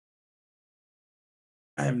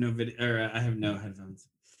I have no video, or I have no headphones.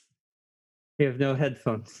 You have no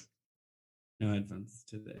headphones. No headphones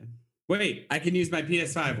today. Wait, I can use my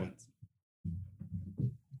PS5 ones.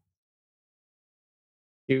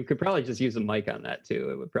 You could probably just use a mic on that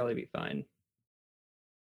too. It would probably be fine.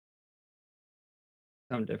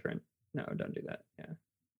 Sound different. No, don't do that. Yeah.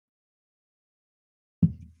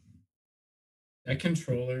 That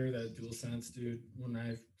controller, that DualSense, dude, when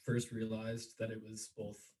I first realized that it was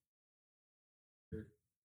both.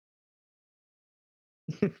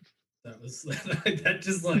 That was that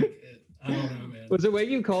just like I don't know, man. Was it what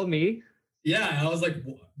you called me? Yeah, I was like,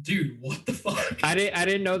 dude, what the fuck? I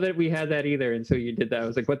didn't know that we had that either until you did that. I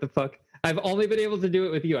was like, what the fuck? I've only been able to do it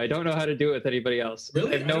with you. I don't know how to do it with anybody else.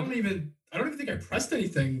 Really? I don't even think I pressed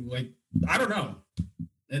anything. Like, I don't know.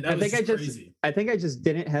 I think I just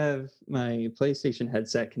didn't have my PlayStation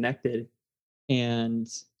headset connected, and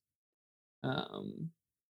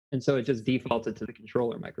so it just defaulted to the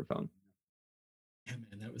controller microphone. Yeah,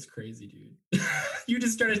 man, that was crazy, dude. You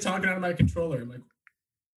just started talking out of my controller. I'm like,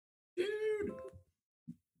 dude.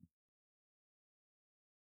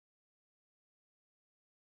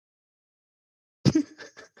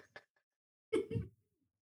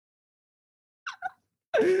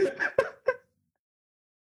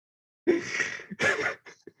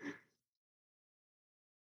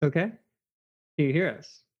 Okay. Can you hear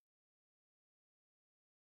us?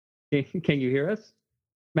 Can you hear us?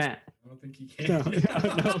 Matt? I don't think he can. No.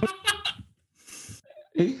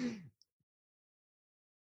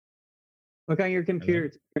 Look on your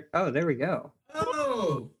computer. Hello? Oh, there we go.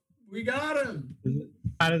 Oh, we got him.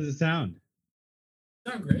 How does it sound?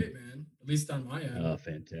 Sound great, man. At least on my end. Oh,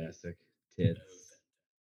 fantastic. Tits.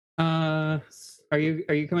 Are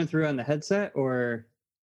you coming through on the headset or?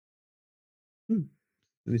 Let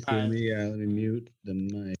me see. Let me mute the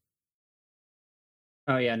mic.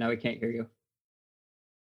 Oh yeah, no, we can't hear you.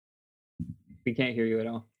 We can't hear you at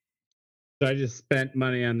all. So I just spent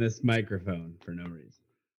money on this microphone for no reason.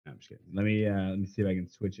 No, I'm just kidding. Let me see if I can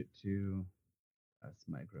switch it to this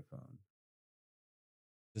microphone.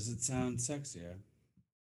 Does it sound sexier?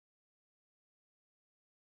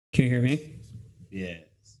 Can you hear me? Yes.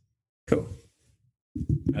 Cool.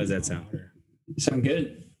 How does that sound? Sound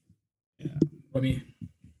good? Yeah.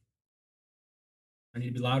 I need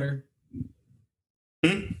to be louder.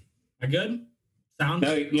 Am I good? Sound?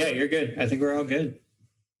 No, yeah, you're good. I think we're all good.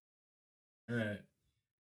 All right.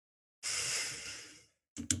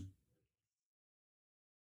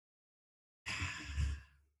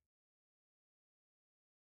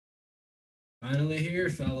 Finally here,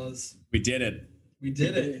 fellas. We did it. We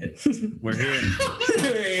did it. We're here.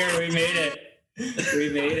 We're here. We made it. We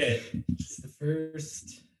made it. It's the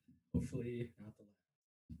first, hopefully not the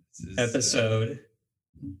last Episode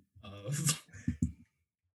of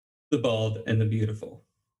The Bald and the Beautiful.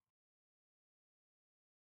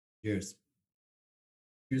 Cheers.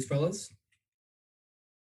 Cheers, fellas.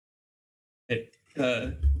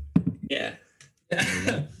 Yeah.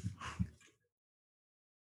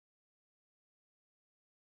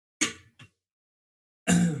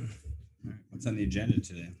 What's on the agenda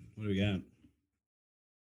today? What do we got?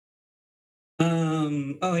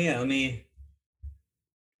 Oh yeah, we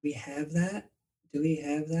have that? Do we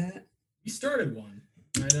have that? You started one.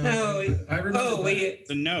 I know. No, I remember. We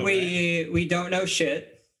don't know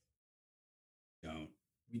shit.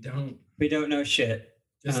 We don't know shit.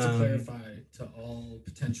 Just to clarify to all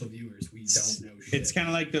potential viewers, we don't know shit. It's kind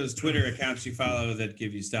of like those Twitter accounts you follow that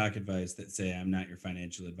give you stock advice that say, I'm not your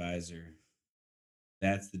financial advisor.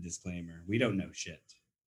 That's the disclaimer. We don't know shit.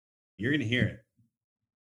 You're going to hear it.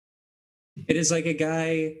 It is like a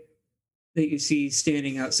guy that you see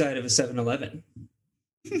standing outside of a 7-Eleven.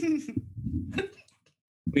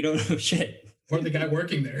 We don't know shit. Or the guy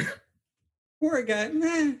working there. Or a guy,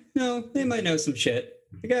 no, they might know some shit.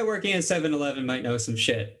 The guy working at 7-Eleven might know some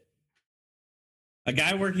shit. A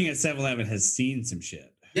guy working at 7-Eleven has seen some shit.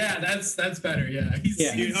 Yeah, that's better. Yeah. He's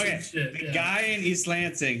seen some shit. The guy in East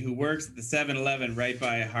Lansing who works at the 7-Eleven right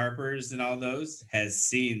by Harper's and all those has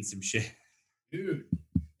seen some shit. Dude.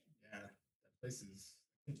 Yeah.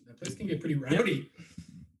 That place can get pretty rowdy.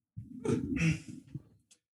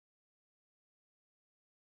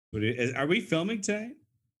 Are we filming tonight?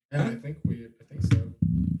 Yeah, I think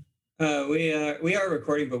so. We are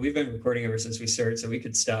recording, but we've been recording ever since we started, so we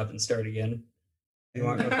could stop and start again. You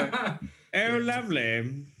want real quick? Oh,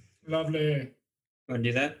 lovely. Lovely. Want to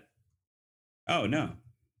do that? Oh no.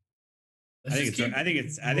 I think it's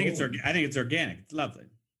organic. It's lovely.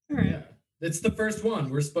 All right. Yeah. It's the first one.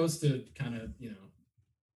 We're supposed to kind of,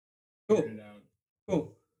 cool. figure it out.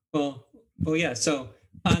 Cool. Well, yeah. So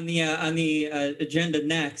on the agenda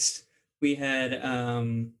next, we had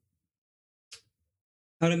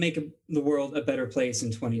how to make the world a better place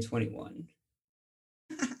in 2021.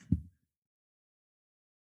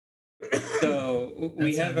 So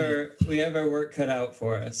we have our work cut out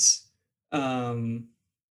for us.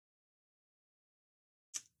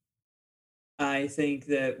 I think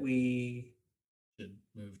that we should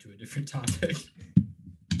move to a different topic.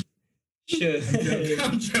 Should.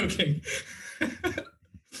 I'm joking.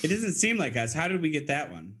 It doesn't seem like us. How did we get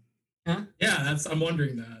that one? Huh? Yeah, I'm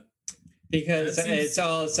wondering that. Because it's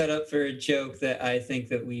all set up for a joke that I think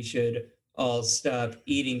that we should all stop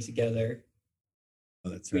eating together. Oh,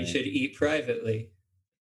 that's right. We should eat privately.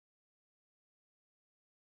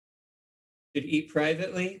 Should eat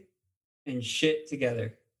privately and shit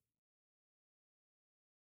together.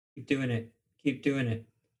 Keep doing it. Keep doing it.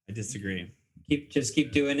 I disagree.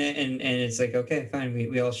 Keep doing it, and it's like, okay, fine.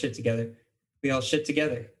 We all shit together. We all shit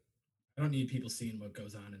together. I don't need people seeing what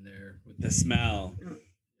goes on in there with The smell.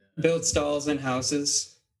 Build stalls and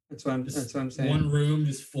houses. That's what I'm saying. One room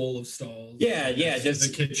just full of stalls. Yeah, just the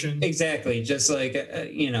kitchen. Exactly, just like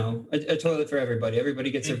a toilet for everybody.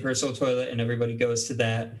 Everybody gets their personal toilet, and everybody goes to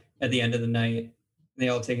that at the end of the night. They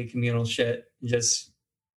all take a communal shit. And just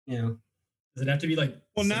Does it have to be like?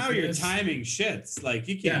 Well, now you're timing shits. Like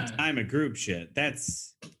you can't time a group shit.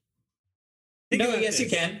 That's. No, yes, you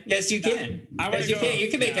can. Yes, you can. Yes, you can. You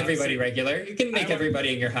can make everybody regular. You can make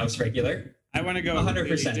everybody in your house regular. I want to go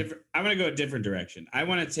 100%. I want to go a different direction. I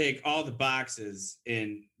want to take all the boxes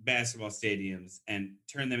in basketball stadiums and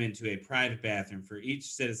turn them into a private bathroom for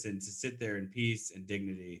each citizen to sit there in peace and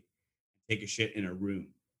dignity, take a shit in a room.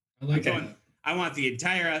 I like that. I want the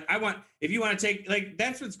entire. If you want to take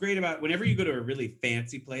that's what's great about whenever you go to a really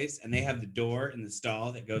fancy place and they have the door in the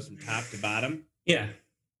stall that goes from top to bottom. Yeah,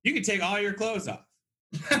 you can take all your clothes off.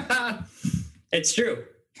 It's true.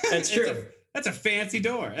 That's true. That's a fancy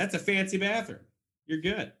door. That's a fancy bathroom. You're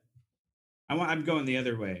good. I'm going the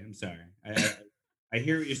other way. I'm sorry. I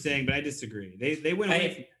hear what you're saying, but I disagree. They went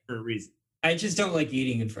away from it for a reason. I just don't like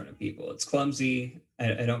eating in front of people. It's clumsy.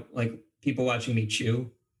 I don't like people watching me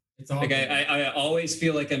chew. It's all like I always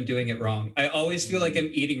feel like I'm doing it wrong. I always feel like I'm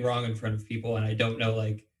eating wrong in front of people, and I don't know.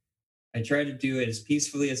 Like I try to do it as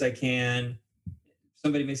peacefully as I can.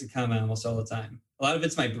 Somebody makes a comment almost all the time. A lot of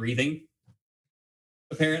it's my breathing.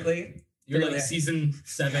 Apparently. You're like season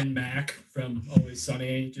 7 Mac from Always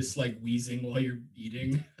Sunny, just like wheezing while you're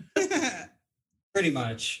eating. Pretty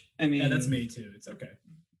much. I mean, yeah, that's me too. It's okay.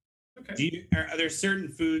 Okay. Are there certain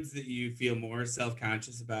foods that you feel more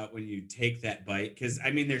self-conscious about when you take that bite? Because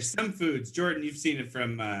I mean, there's some foods. Jordan, you've seen it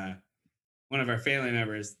from one of our family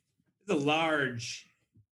members. It's a large,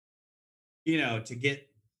 to get,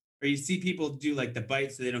 or you see people do like the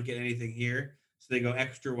bite so they don't get anything here, so they go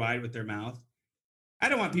extra wide with their mouth. I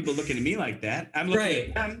don't want people looking at me like that. I'm looking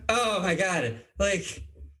at them. Oh my God. Like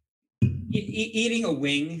eating a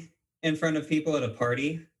wing in front of people at a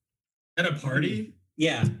party. At a party?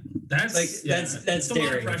 Yeah. That's daring. A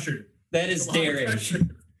lot of pressure. That is daring.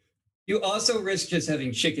 You also risk just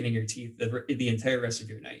having chicken in your teeth the entire rest of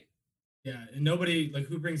your night. Yeah, and nobody, like,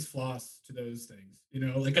 who brings floss to those things?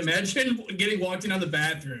 Like, imagine getting walked in on the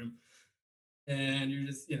bathroom and you're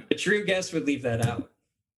just, A true guest would leave that out.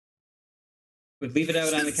 Would leave it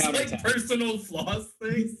out on the countertop. Like personal floss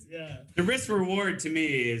things. Yeah. The risk reward to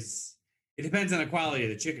me is it depends on the quality of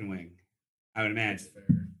the chicken wing. I would imagine. That's fair.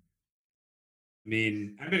 I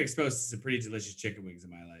mean, I've been exposed to some pretty delicious chicken wings in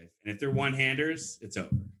my life, and if they're one-handers, it's over.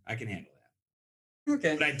 I can handle that.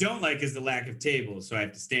 Okay. What I don't like is the lack of tables, so I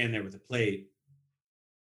have to stand there with a plate,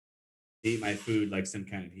 eat my food like some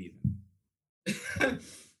kind of heathen.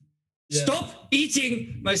 Yeah. Stop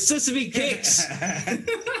eating my sesame cakes.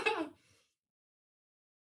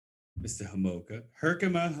 Mr. Hamoka.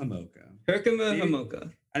 Herkimer Hamoka. Herkimer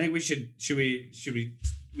Hamoka. I think we should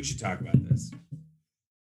talk about this.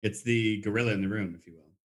 It's the gorilla in the room, if you will.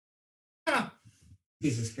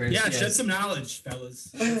 Jesus Christ. Yeah, shed some knowledge, fellas.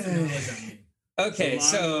 Shed some knowledge on me. Okay,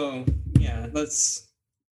 so yeah,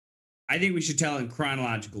 I think we should tell in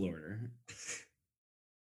chronological order.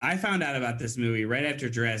 I found out about this movie right after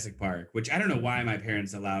Jurassic Park, which I don't know why my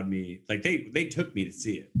parents allowed me. Like they took me to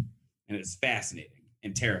see it, and it was fascinating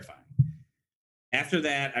and terrifying. After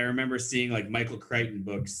that, I remember seeing like Michael Crichton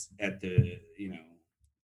books at the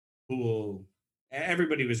pool.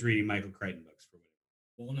 Everybody was reading Michael Crichton books for whatever.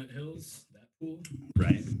 Walnut Hills, that pool.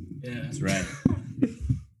 Right. Yeah, that's right.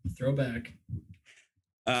 Throwback.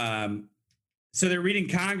 So they're reading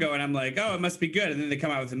Congo, and I'm like, oh, it must be good. And then they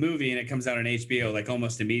come out with a movie, and it comes out on HBO like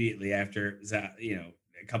almost immediately after, a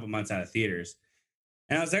couple months out of theaters.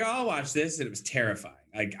 And I was like, oh, I'll watch this, and it was terrifying.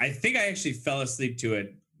 Like I think I actually fell asleep to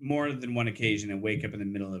it more than one occasion and wake up in the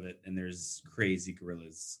middle of it and there's crazy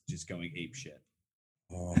gorillas just going ape shit.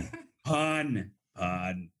 Oh, pun.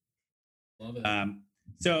 Love it.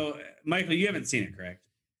 So Michael, you haven't seen it, correct?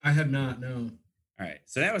 I have not. No. All right.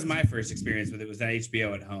 So that was my first experience with it. Was on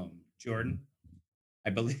HBO at home. Jordan, I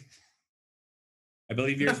believe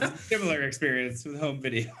yours was a similar experience with home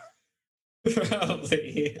video.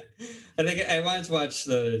 Probably. I think I wanted to watch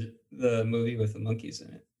the movie with the monkeys in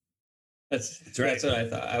it. That's right. That's what I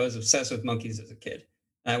thought. I was obsessed with monkeys as a kid.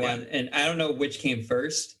 And I don't know which came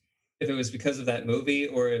first, if it was because of that movie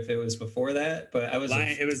or if it was before that. But I was.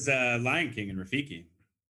 It was Lion King and Rafiki.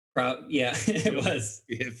 Yeah, it was.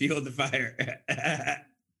 It fueled the fire.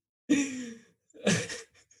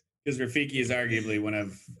 Because Rafiki is arguably one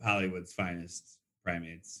of Hollywood's finest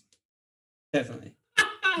primates. Definitely.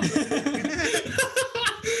 I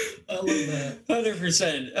love that.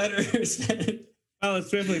 100%. Followed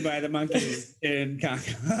swiftly by the monkeys in Congo.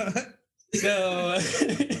 So I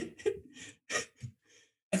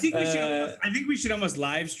think we should almost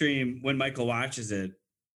live stream when Michael watches it.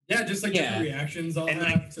 Yeah, just like different reactions all and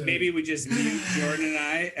have to... maybe we just mute Jordan and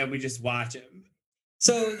I and we just watch him.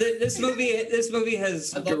 So this movie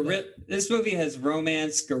has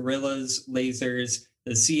romance, gorillas, lasers,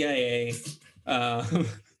 the CIA,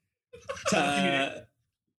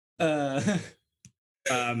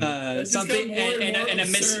 something,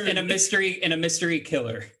 and a mystery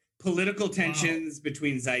killer. Political tensions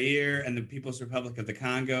between Zaire and the People's Republic of the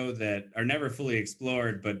Congo that are never fully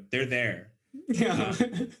explored, but they're there. Yeah.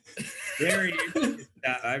 Very.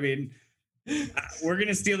 I mean, we're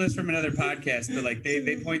gonna steal this from another podcast, but like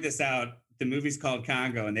they point this out. The movie's called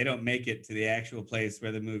Congo, and they don't make it to the actual place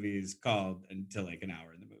where the movie is called until like an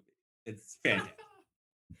hour in the movie. It's fantastic.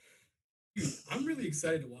 Dude, I'm really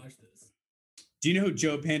excited to watch this. Do you know who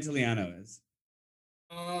Joe Pantoliano is?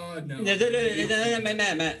 No.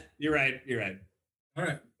 Matt. You're right. All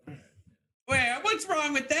right. Wait, what's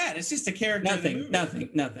wrong with that? It's just a character.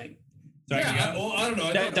 Nothing. So yeah, I don't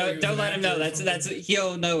know. Don't let him know. That's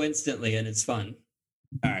he'll know instantly, and it's fun.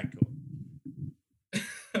 All right, cool.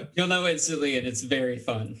 You'll know instantly, and it's very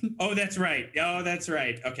fun. Oh, that's right.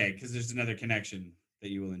 Okay, because there's another connection that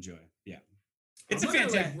you will enjoy. Yeah, it's a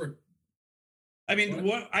fantastic. I mean,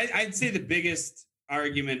 I'd say the biggest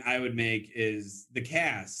argument I would make is the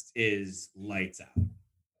cast is lights out.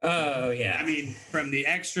 Oh yeah. I mean, from the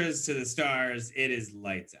extras to the stars, it is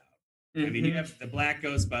lights out. Mm-hmm. I mean, you have the Black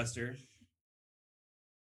Ghostbuster.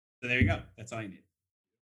 So there you go. That's all you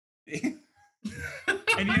need.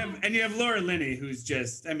 and you have Laura Linney, who's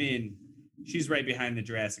just, I mean, she's right behind the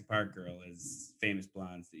Jurassic Park girl as famous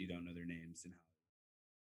blondes that you don't know their names and how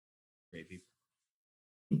great people.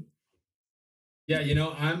 Yeah, you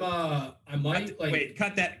know, I might wait,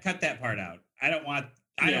 cut that part out. I don't want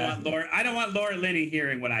Laura Linney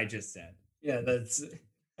hearing what I just said. Yeah,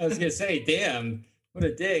 I was gonna say, damn, what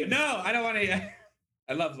a dig. No, I don't want to.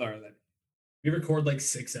 I love Laura Linney. We record like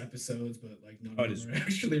 6 episodes, but like none of them are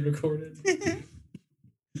actually recorded.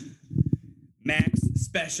 Max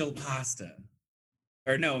Special Pasta.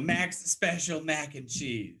 Or no, Max Special Mac and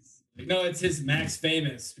Cheese. No, it's his Max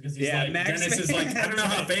Famous because he's like, Dennis is like, I don't know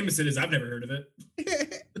how famous it is. I've never heard of it.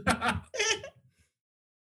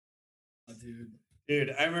 Oh,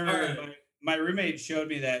 dude, I remember my roommate showed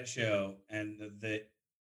me that show, and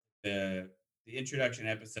the introduction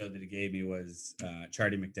episode that he gave me was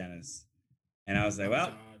Charlie McDennis. And I was like,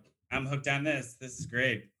 well, I'm hooked on this. This is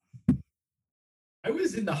great. I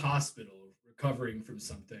was in the hospital recovering from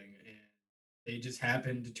something, and they just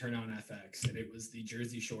happened to turn on FX, and it was the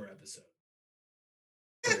Jersey Shore episode.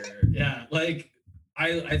 Yeah, like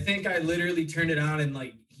I think I literally turned it on, and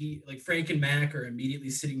like Frank and Mac are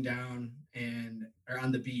immediately sitting down and are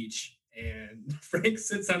on the beach, and Frank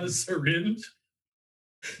sits on a syringe.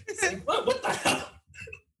 It's like, what the hell?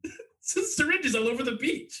 Syringes all over the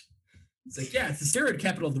beach. It's like, yeah, it's the steroid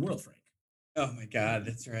capital of the world, Frank. Oh my God,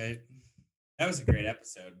 that's right. That was a great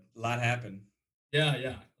episode. A lot happened.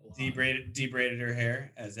 Yeah. Debraided her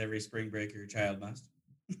hair, as every spring breaker child must.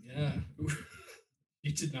 Yeah.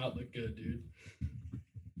 You did not look good, dude.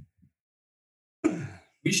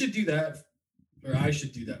 We should do that, or I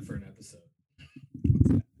should do that for an episode.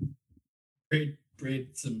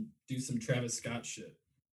 Do some Travis Scott shit.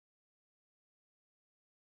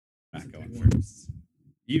 Not going first.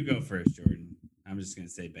 You go first, Jordan. I'm just gonna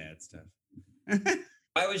say bad stuff.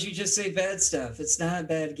 Why would you just say bad stuff? It's not a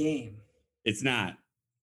bad game. It's not.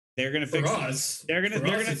 They're gonna fix us. They're gonna.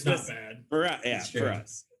 It's not bad. For us, yeah, for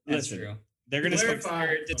us. That's true. They're gonna fix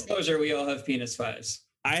it. Disclosure: we all have penis fives.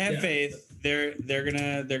 I have faith. They're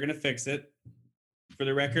gonna fix it For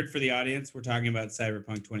the record, for the audience, we're talking about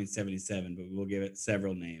Cyberpunk 2077, but we'll give it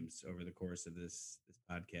several names over the course of this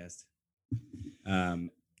podcast.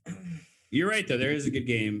 You're right, though. There is a good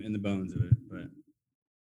game in the bones of it, but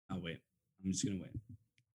I'll wait. I'm just gonna wait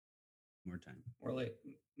more time.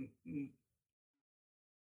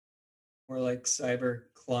 More like Cyber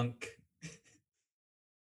Clunk.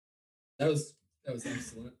 That was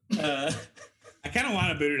excellent. I kind of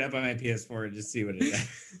want to boot it up on my PS4 and just see what it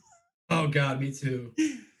is. Oh God, me too.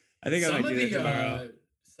 I think I might do that tomorrow.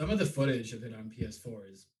 Some of the footage of it on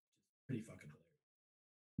PS4 is pretty fucking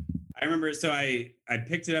hilarious. I remember, so I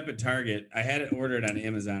picked it up at Target. I had it ordered on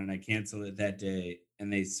Amazon and I canceled it that day,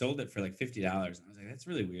 and they sold it for like $50. I was like, that's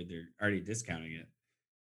really weird. They're already discounting it.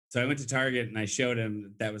 So I went to Target and I showed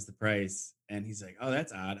him that was the price, and he's like, oh,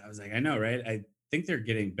 that's odd. I was like, I know, right? I think they're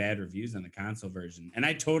getting bad reviews on the console version, and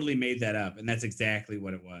I totally made that up, and that's exactly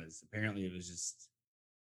what it was. Apparently, it was just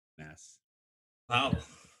a mess. Wow.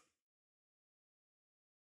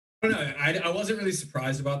 I don't know. I wasn't really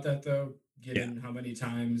surprised about that though, given how many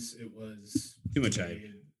times it was Too much hype.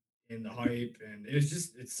 In the hype, and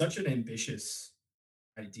it's such an ambitious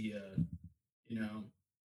idea, you know.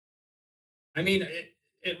 I mean,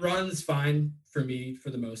 it runs fine for me for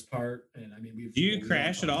the most part, and I mean, do you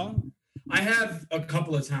crash at all? I have a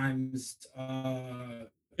couple of times.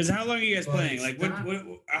 Because how long are you guys playing? Like,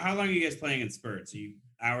 how long are you guys playing in spurts? Are you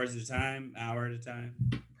hours at a time? Hour at a time?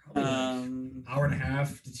 Probably hour and a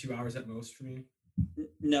half to 2 hours at most for me.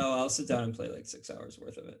 No, I'll sit down and play like 6 hours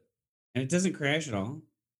worth of it. And it doesn't crash at all?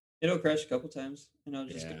 It'll crash a couple times, and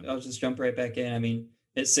I'll just jump right back in. I mean,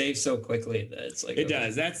 it saves so quickly that it's like it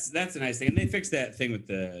does. That's a nice thing, and they fixed that thing with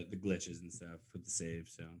the glitches and stuff with the save.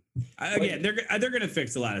 So again, they're gonna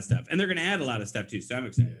fix a lot of stuff, and they're gonna add a lot of stuff too. So I'm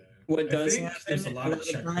excited. Yeah. What does happen a lot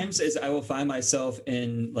of times is I will find myself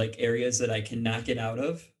in like areas that I cannot get out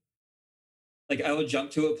of. Like I will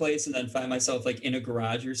jump to a place and then find myself like in a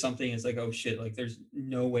garage or something. It's like, oh shit, like there's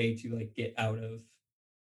no way to like get out of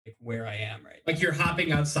like where I am right now. Like you're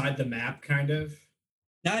hopping outside the map, kind of.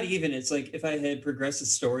 Not even. It's like if I had progressed the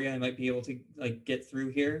story, I might be able to like get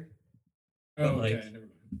through here. Oh, but, okay. Like, Never mind.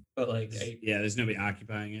 But like, there's nobody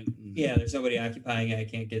occupying it. Yeah, there's nobody occupying it. I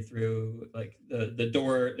can't get through. Like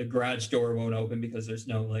the garage door won't open because there's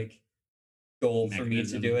no like goal for me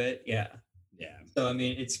to do it. Yeah. Yeah. So I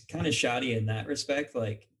mean, it's kind of shoddy in that respect.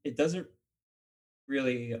 Like it doesn't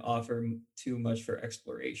really offer too much for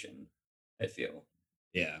exploration, I feel.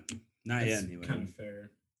 Yeah. Not yet anyway. Kind of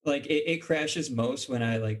fair. Like it crashes most when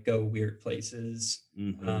I like go weird places,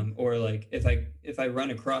 or like if I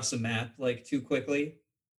run across a map like too quickly,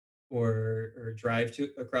 or drive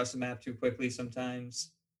across the map too quickly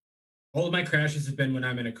sometimes. All of my crashes have been when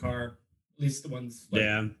I'm in a car, at least the ones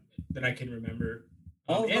that I can remember.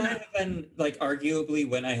 All of mine have been like arguably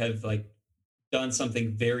when I have like done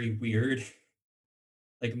something very weird,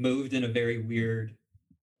 like moved in a very weird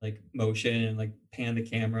like motion and like pan the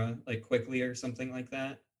camera like quickly or something like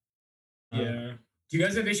that. Yeah. Do you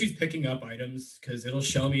guys have issues picking up items? Because it'll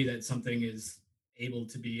show me that something is able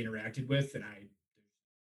to be interacted with, and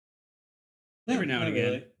every now and again.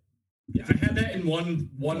 Really. Yeah, I had that in one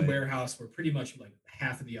warehouse where pretty much like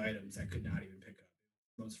half of the items I could not even pick up.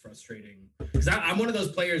 Most frustrating because I'm one of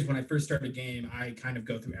those players. When I first start a game, I kind of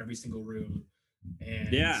go through every single room,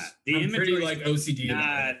 and I'm pretty like OCD.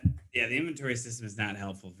 The inventory system is not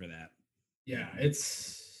helpful for that. Yeah,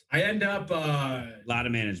 I end up a lot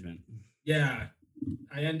of management. Yeah,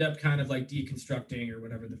 I end up kind of like deconstructing or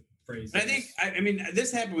whatever the phrase is. I mean,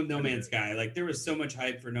 this happened with No Man's Sky. Like there was so much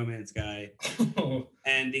hype for No Man's Sky,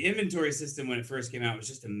 and the inventory system when it first came out was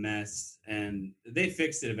just a mess. And they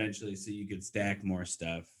fixed it eventually, so you could stack more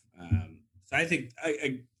stuff. So I think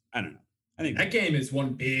I don't know. I think that game is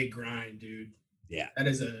one big grind, dude. Yeah,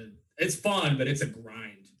 it's fun, but it's a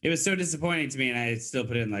grind. It was so disappointing to me, and I still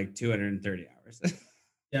put in like 230 hours.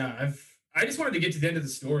 Yeah, I just wanted to get to the end of the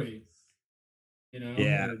story. You know?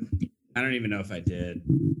 Yeah. I don't even know if I did.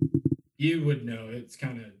 You would know. It's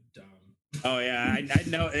kind of dumb. Oh yeah, I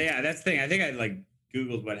know. Yeah, that's the thing. I think I like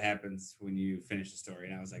Googled what happens when you finish the story,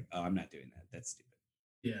 and I was like, oh, I'm not doing that. That's stupid.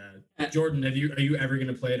 Yeah, Jordan, are you ever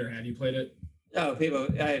gonna play it, or have you played it? Oh,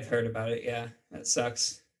 I've heard about it. Yeah, that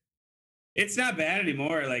sucks. It's not bad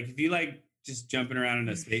anymore. Like if you like just jumping around in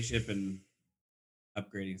a spaceship and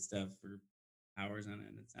upgrading stuff for hours on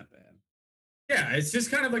it, it's not bad. Yeah, it's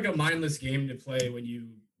just kind of like a mindless game to play when you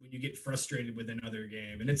get frustrated with another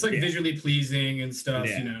game, and it's like visually pleasing and stuff.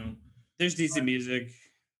 You know, there's decent music.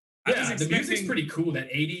 Yeah, the music's pretty cool. That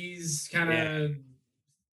 80s kind of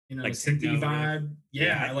like synthy vibe.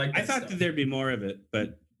 Yeah, I like that. I thought that there'd be more of it,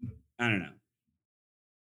 but I don't know.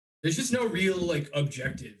 There's just no real like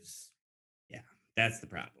objectives. Yeah, That's the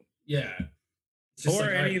problem. Yeah. It's just Or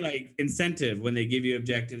like, any alright, like incentive when they give you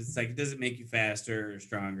objectives. It's like it doesn't make you faster or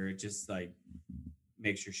stronger. It just like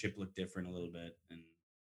makes your ship look different a little bit. And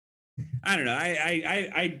I don't know.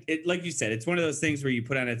 It, like you said, it's one of those things where you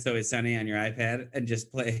put on It's Always Sunny on your iPad and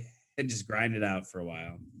just play and just grind it out for a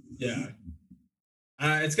while. yeah.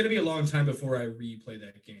 It's gonna be a long time before I replay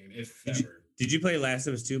that game, if ever. Did you play Last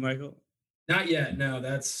of Us 2, Michael? Not yet. No,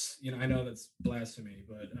 that's I know that's blasphemy,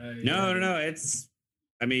 but No. It's,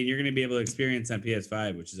 I mean, you're going to be able to experience on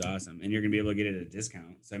PS5, which is awesome, and you're going to be able to get it at a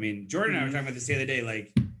discount. So, I mean, Jordan and I were talking about this the other day.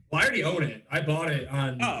 Like, well, I already own it. I bought it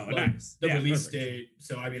on nice. the Yeah, release perfect. date,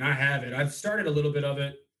 so I mean, I have it. I've started a little bit of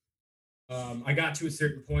it. I got to a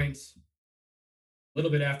certain point, a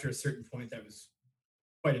little bit after a certain point, that was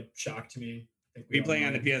quite a shock to me. I think Were you all playing know.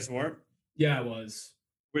 on the PS4? Yeah, I was.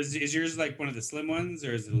 Is yours like one of the slim ones,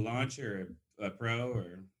 or is it a launch or a pro?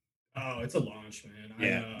 Or Oh, it's a launch, man.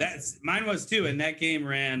 yeah, that's mine was too, and that game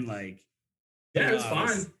ran like it was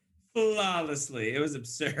flawless- fine. flawlessly. It was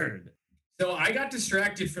absurd. So I got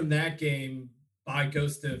distracted from that game by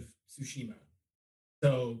Ghost of Tsushima.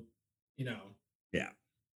 So, Yeah.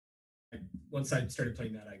 Once I started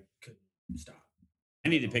playing that, I couldn't stop. I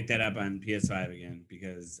need to pick that up on PS5 again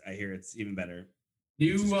because I hear it's even better.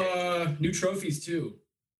 New trophies too.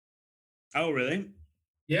 Oh, really?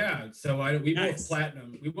 Yeah. So we Nice. both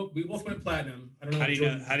platinum. We both went platinum. I don't know. How if do you know?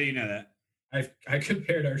 Jordan- How do you know that? I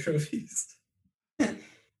compared our trophies. Don't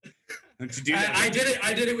you do that?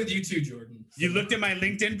 I did it with you too, Jordan. You looked at my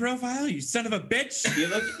LinkedIn profile, you son of a bitch.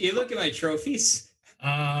 You look at my trophies. No,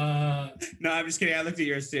 I'm just kidding. I looked at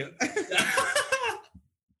yours too.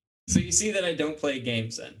 So you see that I don't play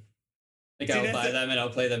games then. Like See, I'll that's buy the- them and I'll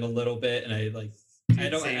play them a little bit, and I Same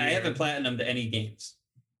haven't here. platinumed any games.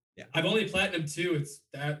 I've only platinum 2. It's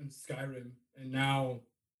that and Skyrim, and now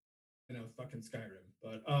fucking Skyrim.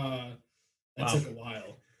 But that Wow. took a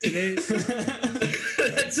while. Today,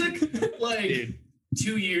 That took like dude,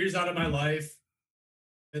 2 years out of my life,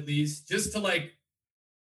 at least, just to platinum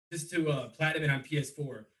it on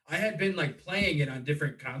PS4. I had been like playing it on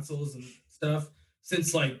different consoles and stuff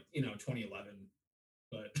since 2011.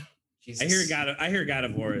 But Jesus. I hear God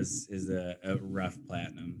of War is a rough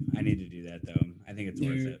platinum. I need to do that though. I think it's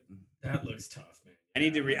worth Dude. it. that looks tough, man. I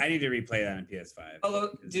need to replay that on PS5.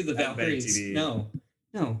 Although, dude, the I have a better Valkyries. TV. No.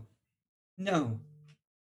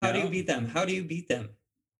 How do you No? beat them? How do you beat them?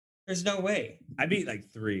 There's no way. I beat like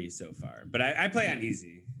 3 so far, but I play on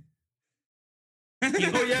easy.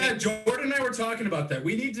 Oh yeah, Jordan and I were talking about that.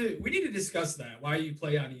 We need to discuss that. Why you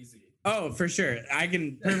play on easy? Oh, for sure. I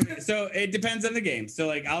can. So it depends on the game. So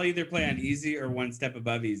like, I'll either play on easy or one step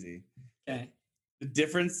above easy. Okay. The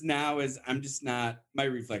difference now is I'm just not. My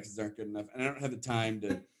reflexes aren't good enough, and I don't have the time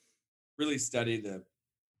to really study the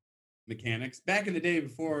mechanics. Back in the day,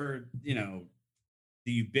 before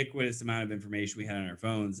the ubiquitous amount of information we had on our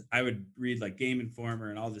phones, I would read like Game Informer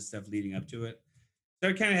and all this stuff leading up to it. So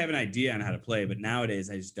I kind of have an idea on how to play, but nowadays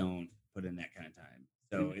I just don't put in that kind of time.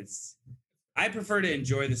 So I prefer to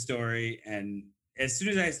enjoy the story, and as soon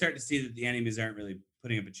as I start to see that the enemies aren't really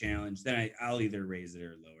putting up a challenge, then I'll either raise it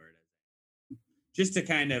or lower it, just to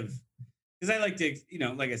kind of, because I like to,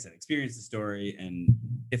 like I said, experience the story, and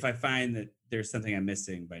if I find that there's something I'm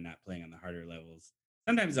missing by not playing on the harder levels,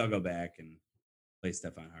 sometimes I'll go back and play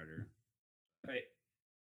stuff on harder. Right.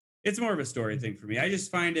 It's more of a story thing for me. I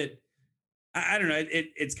just find it. I don't know.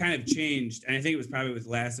 It's kind of changed, and I think it was probably with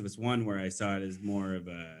Last of Us 1 where I saw it as more of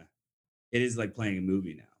a. It is like playing a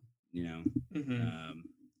movie now, Mm-hmm.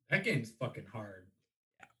 That game's fucking hard.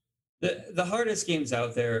 The hardest games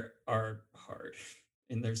out there are hard,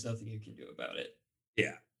 and there's nothing you can do about it.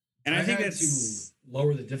 Yeah, and I think had that's to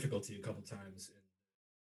lower the difficulty a couple times. And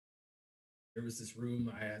there was this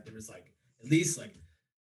room I had. There was like at least like,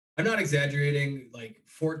 I'm not exaggerating, like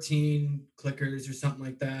 14 clickers or something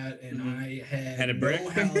like that, and I had a brick. no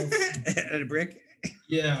health. Had a brick.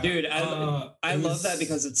 Yeah, Dude, I it love was- that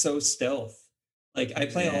because it's so stealth. Like I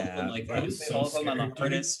play all of them. Yeah, Like it I was play so all of them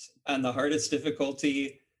scary, on the hardest difficulty.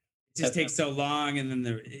 It just takes so long, and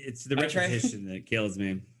then it's the I tried- repetition that kills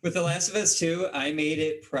me. With The Last of Us 2, I made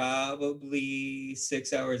it probably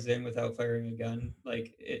 6 hours in without firing a gun,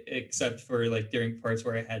 like except for like during parts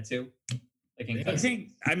where I had to. Like in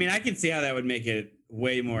Yeah. I can see how that would make it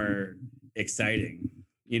way more exciting.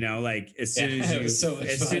 Like as soon as you, it was so much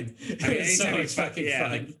as fun. soon- It I mean, was so anytime you much fuck, fucking yeah,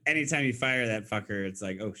 fun. like anytime you fire that fucker, it's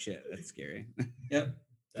like, oh shit, that's scary. Yep.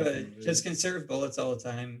 Definitely. But just conserve bullets all the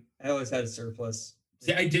time. I always had a surplus.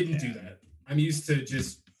 See, I didn't do Yeah. that. I'm used to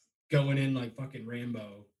just going in like fucking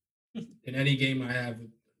Rambo in any game I have,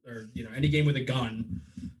 or any game with a gun.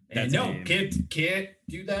 And That's no, lame. can't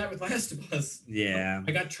do that with Last of Us. Yeah.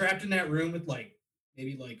 I got trapped in that room with like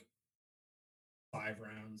maybe like 5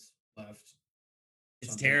 rounds left.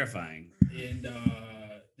 It's something. terrifying. And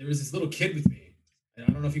there was this little kid with me. And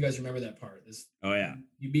I don't know if you guys remember that part. Oh yeah.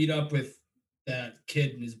 You meet up with that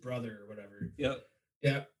kid and his brother or whatever. Yep.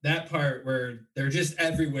 Yeah, that part where they're just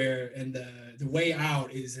everywhere, and the way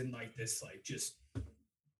out is in like this like just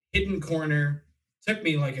hidden corner. Took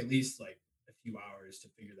me like at least like a few hours to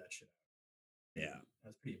figure that shit out. Yeah. I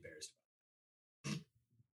was pretty embarrassed.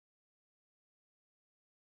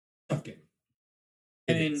 Tough game.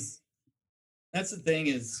 I It mean, is. that's the thing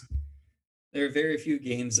is there are very few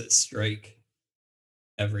games that strike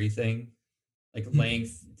everything, like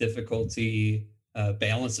length, difficulty,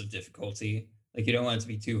 balance of difficulty. Like you don't want it to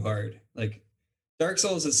be too hard. Like Dark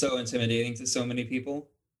Souls is so intimidating to so many people.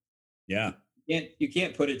 Yeah. You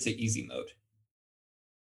can't put it to easy mode.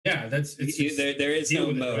 Yeah, that's it's just there is deal no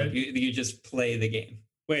with it, mode. right? You just play the game.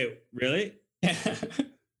 Wait, really?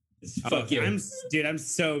 Fuck you. I'm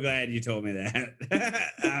so glad you told me that.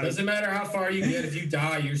 doesn't matter how far you get. If you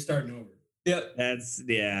die, you're starting over. Yep.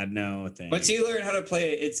 No thanks. Once you learn how to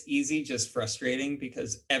play it, it's easy, just frustrating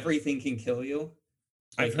because everything can kill you.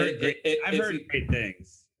 I've Like, heard great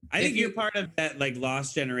things. I think you're part of that like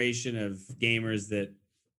lost generation of gamers that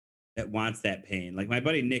wants that pain. Like my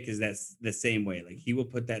buddy Nick is the same way. Like he will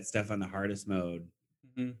put that stuff on the hardest mode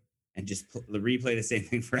and just replay the same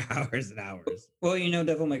thing for hours and hours. Well, you know,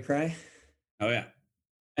 Devil May Cry. Oh yeah.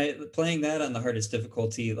 Playing that on the hardest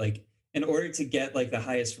difficulty, like in order to get like the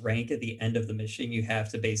highest rank at the end of the mission, you have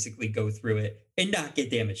to basically go through it and not get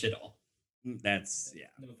damaged at all. That's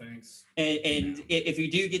No thanks. And if you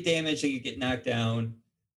do get damaged, then you get knocked down,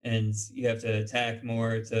 and you have to attack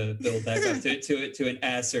more to build back up to an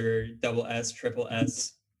S or double S, triple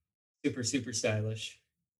S, super stylish.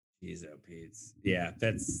 Jeez, oh Pete's. Yeah,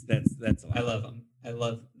 that's a lot. I love them. I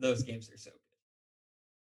love those games. Are so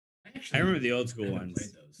good. I remember the old school I haven't ones.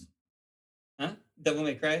 played those. Huh? Devil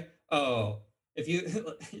May Cry? Oh, if you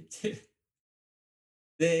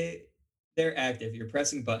they're active. You're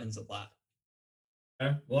pressing buttons a lot.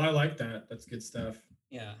 Yeah, well, I like that. That's good stuff.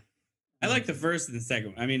 Yeah. I like the first and the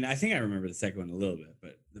second one. I mean, I think I remember the second one a little bit,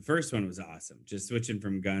 but the first one was awesome. Just switching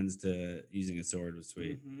from guns to using a sword was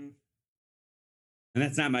sweet. Mm-hmm. And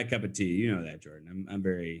that's not my cup of tea. You know that, Jordan. I'm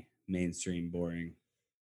very mainstream, boring.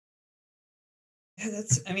 Yeah,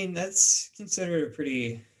 that's considered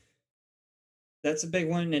that's a big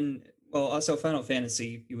one. And well, also Final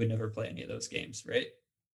Fantasy, you would never play any of those games, right?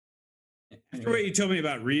 After what you told me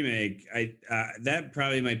about remake, that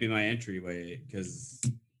probably might be my entryway because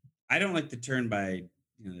I don't like the turn by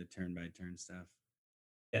turn stuff.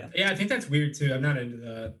 Yeah, I think that's weird too. I'm not into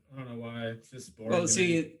that. I don't know why. It's just boring. Well, to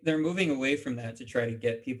see, me. they're moving away from that to try to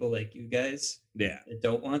get people like you guys Yeah. that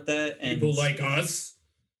don't want that. And People like us.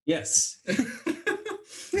 yes,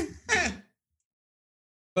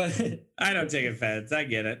 but I don't take offense. I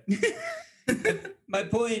get it. my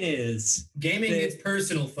point is, Gaming is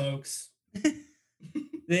personal, folks.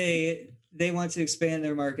 they want to expand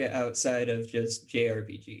their market outside of just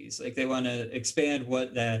JRPGs. Like they want to expand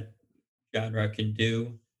what that genre can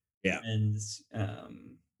do. Yeah. And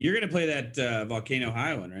You're going to play that Volcano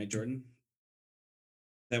High one, right, Jordan?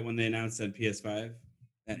 That one they announced on PS5?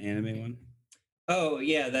 That anime one? oh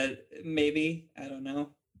yeah, that maybe, I don't know.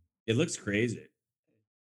 It looks crazy.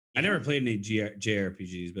 I never played any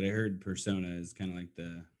JRPGs, but I heard Persona is kind of like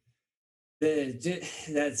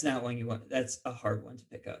That's not one you want. That's a hard one to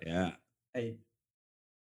pick up. yeah. I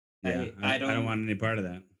don't want any part of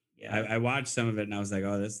that. Yeah. I watched some of it and I was like,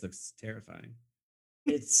 oh, this looks terrifying.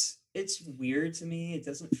 It's weird to me. It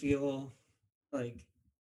doesn't feel like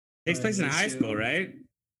Takes place in high school, right?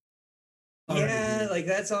 Yeah, like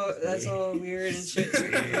that's all weird and shit.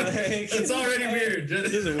 It's already weird.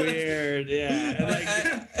 This is weird. Yeah. And like,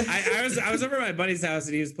 I was over at my buddy's house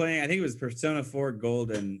and he was playing, I think it was Persona 4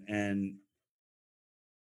 Golden, and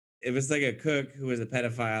it was like a cook who was a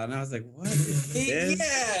pedophile, and I was like, what is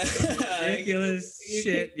this ridiculous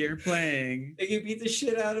shit you're playing? Like you beat the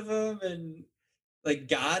shit out of him, and like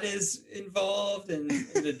God is involved, and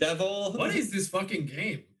the devil. What is this fucking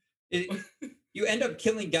game? You end up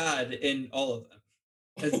killing God in all of them.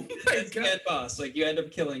 As, Oh my as God. Cat Boss, like you end up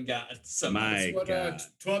killing God. My What, God.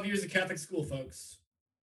 12 years of Catholic school, folks.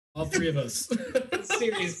 All three of us.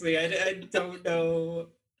 Seriously, I don't know.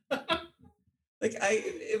 Like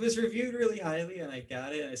it was reviewed really highly, and I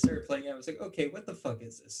got it. And I started playing it. I was like, okay, what the fuck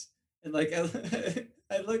is this? And like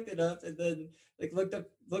I looked it up, and then like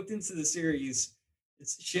looked into the series.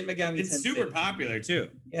 It's Shin Megami Tensei. It's super popular too.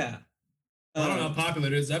 Yeah. I don't know how popular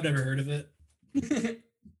it is. I've never heard of it.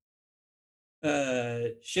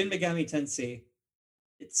 Shin Megami Tensei.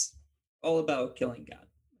 It's all about killing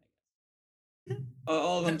God.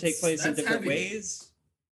 All of them take place in That's different heavy. ways.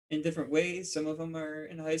 In different ways. Some of them are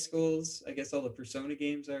in high schools. I guess all the Persona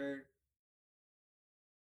games are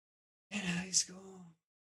in high school.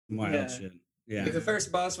 Wild Yeah. shit. Like, Yeah. the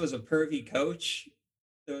first boss was a pervy coach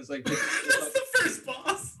that was like That's the first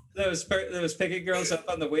boss. that was picking girls up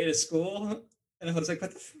on the way to school, and I was like,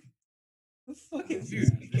 what the fuck is this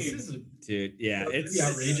Dude, this game? is a Dude, yeah, pretty it's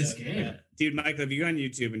outrageous game. Dude, Michael, if you go on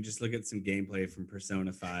YouTube and just look at some gameplay from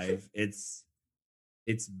Persona 5, it's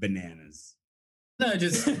bananas. No,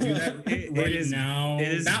 just do that It right is- now. it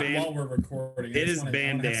is not ban- while we're recording. it I just is wanna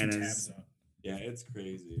have some bandanas. tabs up. Yeah, it's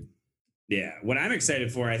crazy. Yeah, what I'm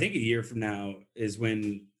excited for, I think a year from now, is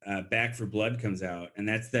when Back for Blood comes out, and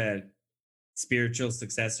that's the spiritual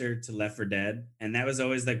successor to Left 4 Dead, and that was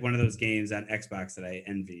always like one of those games on Xbox that I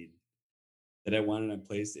envied, that I wanted on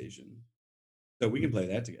PlayStation. So we can play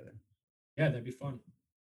that together. Yeah, that'd be fun.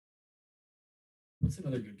 What's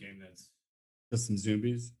another good game that's? Just some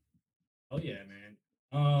zombies. Oh yeah, man.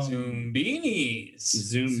 Zoombinis.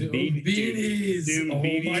 Beanies. Zoom Oh my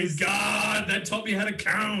beanies. god, that taught me how to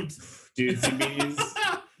count. Dude, Zombies.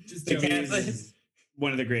 Just The joking. Catholic- is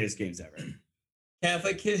one of the greatest games ever.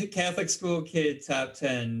 Catholic school kid top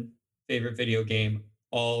 10 favorite video game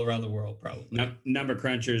all around the world, probably. Number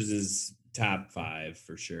Crunchers is top 5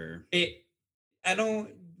 for sure.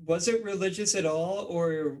 Was it religious at all,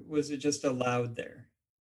 or was it just allowed there?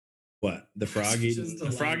 What? The froggy Just the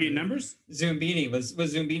a froggy lot. numbers? Zumbini was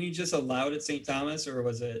Zumbini just allowed at St. Thomas, or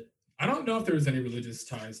was it? I don't know if there was any religious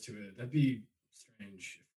ties to it. That'd be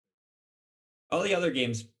strange. All the other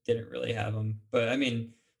games didn't really have them, but I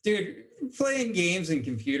mean, dude, playing games in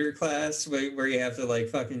computer class where you have to like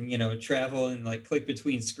fucking travel and like click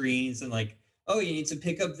between screens and like, oh, you need to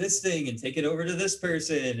pick up this thing and take it over to this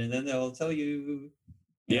person, and then they'll tell you.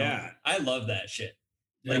 Yeah. I love that shit.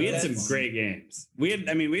 Yeah, we had that's some fun. great games. We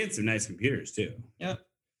had some nice computers too. Then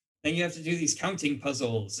you have to do these counting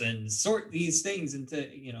puzzles and sort these things into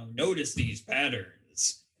notice these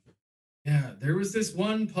patterns. Yeah, there was this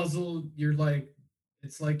one puzzle.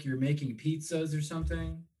 It's like you're making pizzas or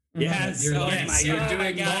something. Yes. You're, Oh like, my you're God.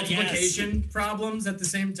 doing God, multiplication problems at the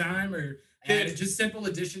same time, or just simple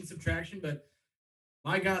addition, subtraction. But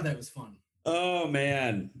my God, that was fun. Oh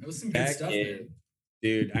man. That was some good Back stuff, in- man.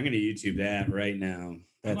 Dude, I'm gonna YouTube that right now.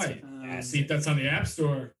 I That's might see if that's on the App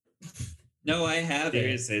Store. No, I have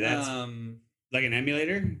Seriously, it. that's- like an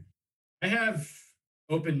emulator. I have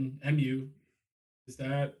OpenMU. Is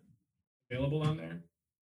that available on there?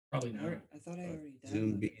 Probably not. I thought I already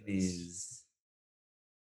Zoom downloaded this. beanies.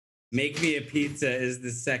 Make me a pizza is the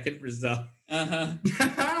second result.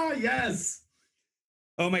 Yes.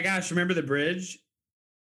 Oh my gosh! Remember the bridge?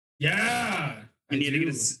 Yeah. You I need to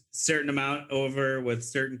get do. a certain amount over with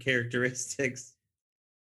certain characteristics.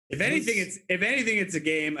 If anything, it's a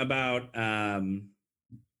game about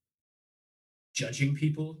judging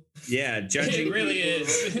people. judging. It really people.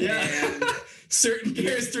 is. Yeah. And Certain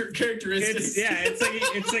characteristics.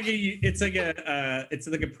 it's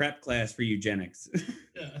like a prep class for eugenics.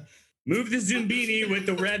 Yeah. Move the Zumbini with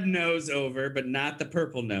the red nose over, but not the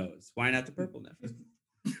purple nose. Why not the purple nose?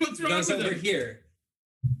 What's It wrong goes with over it? here.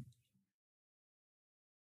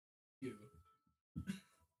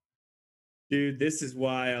 Dude, this is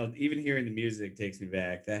wild. Even hearing the music takes me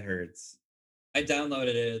back. That hurts. I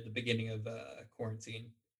downloaded it at the beginning of quarantine.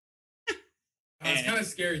 It's kind of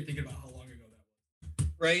scary thinking about how long ago that was.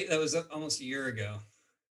 Right? That was almost a year ago.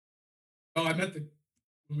 Oh, I meant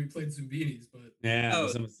when we played Zumbinis, but Yeah, Oh.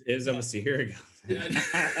 it was almost a year ago.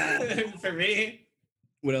 Yeah. For me.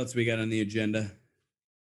 What else we got on the agenda?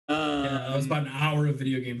 yeah, that was about an hour of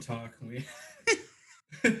video game talk.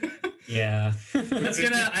 Yeah. That's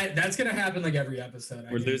gonna happen like every episode.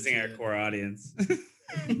 I We're losing our guarantee it. core audience.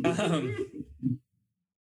 um,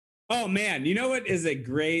 Oh man, you know what is a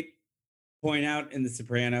great point out in The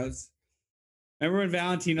Sopranos? Remember when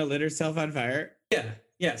Valentina lit herself on fire? yeah.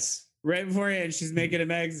 Yes. Right beforehand, she's making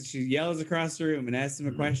a eggs and she yells across the room and asks him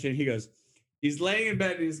a question. He goes, he's laying in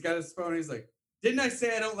bed and he's got his phone. And he's like, didn't I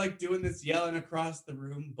say I don't like doing this yelling across the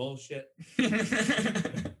room bullshit?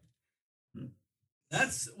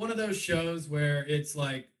 That's one of those shows where it's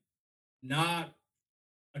like not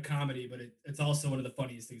a comedy, but it's also one of the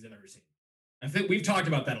funniest things I've ever seen. I think we've talked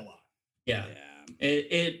about that a lot. Yeah.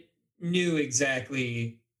 It knew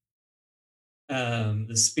exactly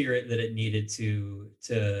the spirit that it needed to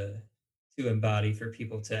embody for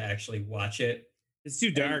people to actually watch it. It's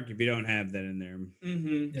too dark if you don't have that in there.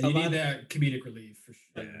 Mm-hmm. Yeah, you need that comedic relief for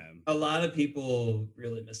sure. Yeah. A lot of people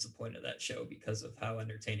really miss the point of that show because of how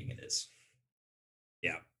entertaining it is.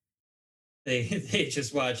 Yeah. They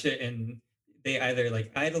just watch it and they either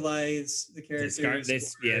like idolize the characters, they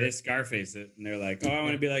Scarface it, and they're like, "Oh, I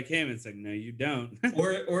want to be like him." It's like, no, you don't.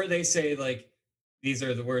 or they say like these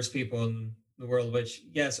are the worst people in the world. Which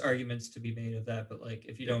yes, arguments to be made of that, but like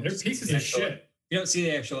if you don't, They're see pieces the of actual- shit. you don't see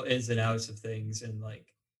the actual ins and outs of things, and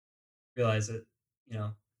like realize that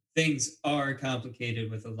things are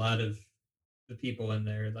complicated with a lot of the people in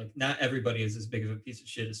there. Like not everybody is as big of a piece of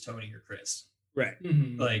shit as Tony or Chris. Right.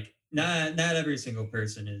 Mhm. Like not every single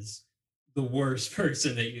person is the worst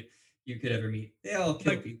person that you could ever meet. They all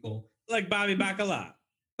kill people. Like Bobby Bacala.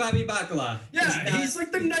 Bobby Bacala. Yeah, he's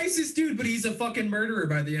like the nicest dude, but he's a fucking murderer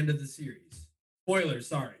by the end of the series. Spoiler,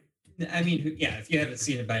 sorry. I mean, yeah, if you haven't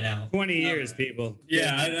seen it by now. 20 years, people.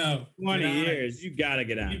 Yeah, I know. 20 Get on it. years. You gotta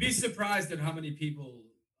get on. You'd be surprised at how many people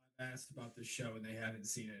I've asked about this show and they haven't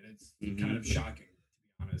seen it. It's Mhm. kind of shocking,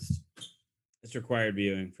 to be honest. It's required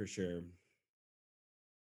viewing for sure.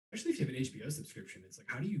 Especially if you have an HBO subscription. It's like,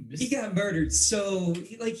 how do you miss He got murdered so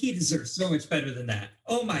he deserves so much better than that.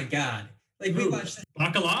 Oh my god. Like we Who? watched that.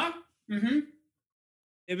 Bacala? Mm-hmm.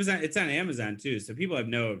 It's on Amazon too, so people have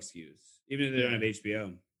no excuse, even if they don't have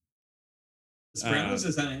HBO. The Sopranos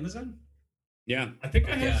is on Amazon. Yeah, I think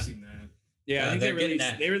I have Yeah. seen that. yeah. I think they're getting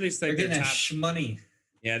that. they released They're like their getting that top. shmoney.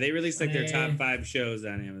 Yeah, they released like their top Eh. 5 shows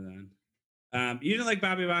on Amazon. You didn't like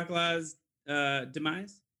Bobby Bacala's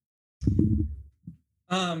demise?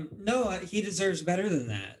 No, he deserves better than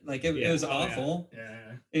that. Like it was Oh, yeah. awful.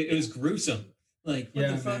 Yeah. It was gruesome. Like what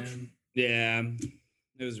Yeah, the fuck? man. Yeah,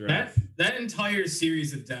 it was rough. That entire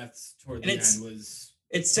series of deaths toward And the it's- end was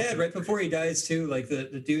It's sad. Right before he dies, too. Like the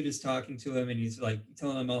dude is talking to him, and he's like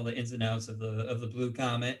telling him all the ins and outs of the blue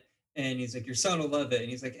comet, and he's like, "Your son will love it," and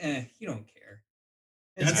he's like, "You don't care."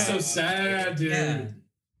 And that's it's so like- sad, dude. Yeah.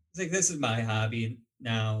 It's like this is my hobby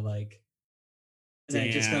now. Like, and then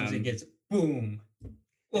it just comes and Damn. gets boom.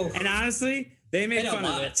 Oof. And honestly, they make And a fun of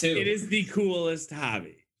lot, it too. It is the coolest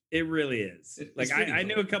hobby. It really is. It's Like pretty I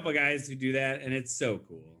knew cool. a couple guys who do that, and it's so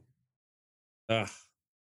cool. Ugh.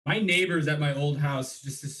 My neighbors at my old house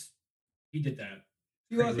he did that.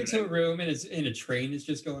 You walk into a room and a train is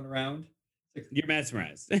just going around. You're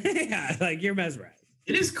mesmerized. Yeah, like you're mesmerized.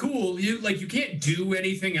 It is cool. You can't do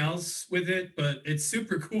anything else with it, but it's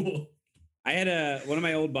super cool. I had one of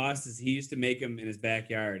my old bosses. He used to make them in his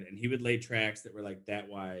backyard, and he would lay tracks that were like that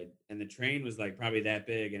wide, and the train was like probably that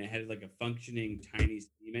big, and it had like a functioning tiny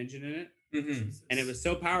steam engine in it, Mm-hmm. and it was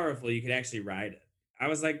so powerful you could actually ride it. I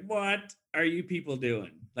was like, "What are you people doing?"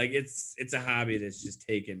 Like it's a hobby that's just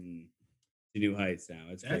taken to new heights now.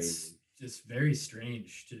 It's That's crazy. just very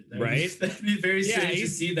strange. Right? That'd be very Yeah, strange to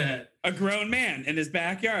he's- see that. A grown man in his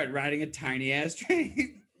backyard riding a tiny ass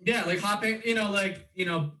train. Yeah, like hopping,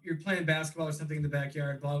 you're playing basketball or something in the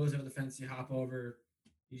backyard, ball goes over the fence, you hop over,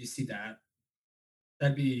 you just see that.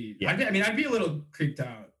 That'd be, Yeah. I'd be a little creeped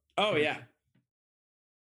out. Oh yeah,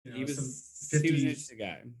 You know, he was some he was an 50, interesting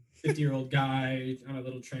guy. 50-year-old guy on a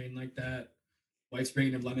little train like that. Wife's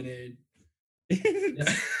bringing him lemonade.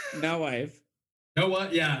 Yeah. No wife. Know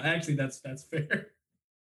what? Yeah, actually, that's fair.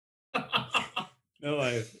 No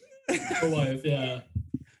wife. No wife, yeah.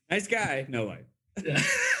 Nice guy. No wife. Yeah.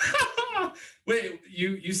 Wait,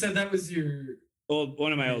 you said that was your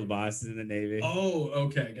One of my old bosses in the Navy. Oh,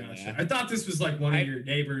 okay, gotcha. Yeah. I thought this was like one of your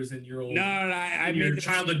neighbors in your old No, I in your made the,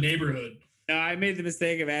 childhood neighborhood. no, I made the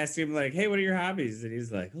mistake of asking him like, "Hey, what are your hobbies?" And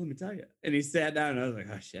he's like, "Oh, let me tell you." And he sat down, and I was like,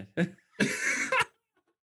 "Oh shit."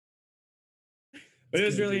 But it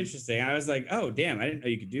was really interesting. I was like, "Oh, damn! I didn't know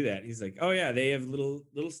you could do that." And he's like, "Oh yeah, they have little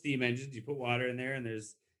steam engines. You put water in there, and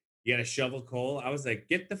you got to shovel coal." I was like,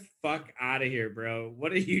 "Get the fuck out of here, bro!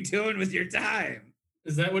 What are you doing with your time?"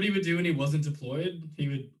 Is that what he would do when he wasn't deployed? He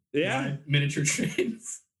would ride miniature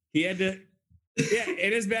trains. He had to, yeah,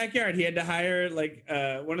 in his backyard, he had to hire like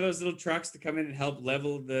one of those little trucks to come in and help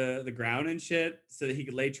level the ground and shit so that he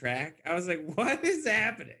could lay track. I was like, "What is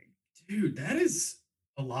happening?" Dude, that is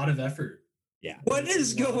a lot of effort. Yeah. What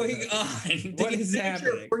is Wow. going on? Did What you is think your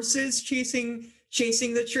happening? horses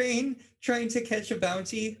chasing the train, trying to catch a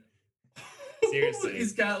bounty? Seriously.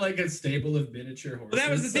 He's got like a stable of miniature horses. Well,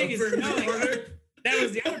 that was the thing is, over no, like, order. that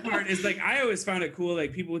was the other part is like I always found it cool.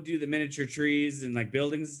 Like people would do the miniature trees and like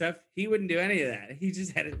buildings and stuff. He wouldn't do any of that. He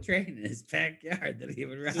just had a train in his backyard that he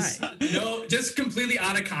would ride. just completely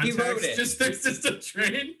out of context. wrote it. There's just a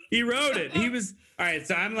train. He rode it. He was all right.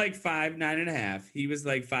 So I'm like 5'9.5". He was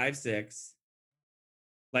like 5'6".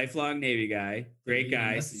 Lifelong Navy guy, great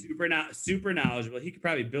Yeah, guy, messy. super knowledgeable. He could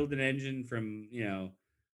probably build an engine from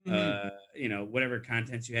whatever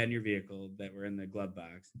contents you had in your vehicle that were in the glove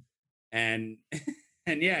box, and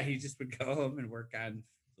and yeah, he just would go home and work on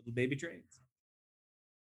little baby trains.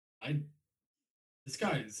 This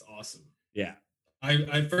guy is awesome. Yeah,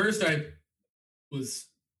 I was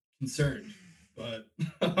concerned. But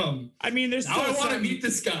I mean, there's now I still want to some, meet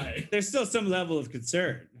this guy. there's still some level of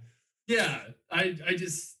concern. Yeah, I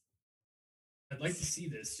just I'd like to see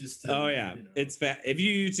this. Just to, Oh yeah, you know. it's if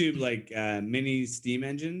you YouTube like mini steam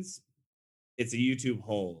engines, it's a YouTube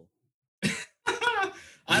hole.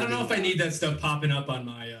 I don't know if I need that stuff popping up on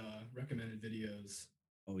my recommended videos.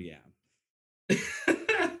 Oh yeah. I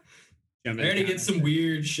already get some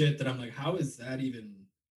weird shit that I'm like, how is that even?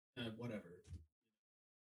 Whatever.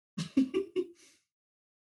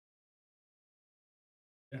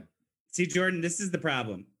 Yeah. See, Jordan, this is the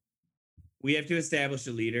problem. We have to establish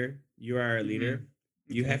a leader. You are our leader.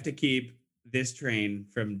 You have to keep this train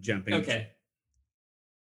from jumping. Okay.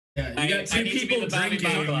 Yeah, you got two need to be people the Bobby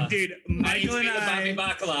drinking. Bacala. Dude, I need Michael to be and the Bobby I,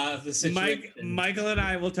 Bacala of the situation. Michael and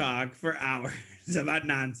I will talk for hours about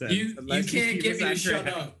nonsense. You unless can't keep get us me on to shut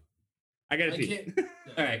track. up. I gotta I pee. can't.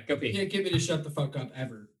 All right, go You pee. can't get me to shut the fuck up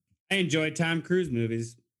ever. I enjoy Tom Cruise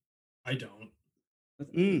movies. I don't.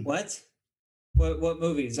 Mm. What? What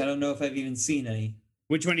movies? I don't know if I've even seen any.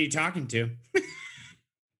 Which one are you talking to?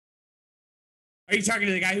 Are you talking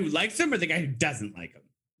to the guy who likes them or the guy who doesn't like them?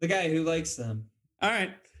 The guy who likes them. All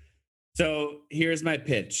right. So here's my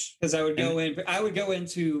pitch. Because I would go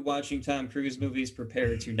into watching Tom Cruise movies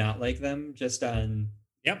prepared to not like them, just on.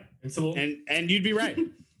 Yep. And so And you'd be right.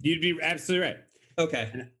 You'd be absolutely right. Okay.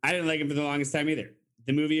 And I didn't like him for the longest time either.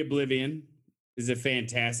 The movie Oblivion is a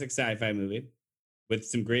fantastic sci-fi movie with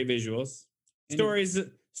some great visuals. Story's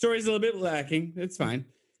a little bit lacking. It's fine.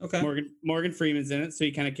 Okay. Morgan Freeman's in it, so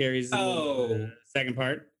he kind of carries the second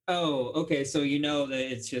part. Oh, okay. So you know that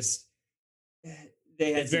it's just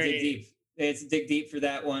they had to dig deep. They had to dig deep for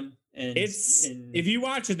that one. And if you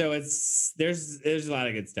watch it though, there's a lot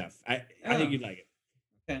of good stuff. I think you'd like it.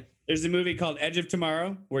 Okay. There's a movie called Edge of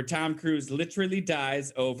Tomorrow where Tom Cruise literally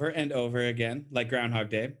dies over and over again, like Groundhog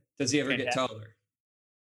Day. Does he ever get taller?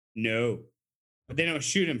 No, but they don't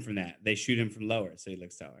shoot him from that. They shoot him from lower, so he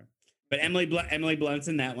looks taller. But Emily Blunt's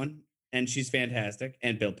in that one, and she's fantastic.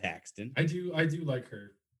 And Bill Paxton. I do like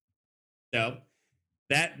her. So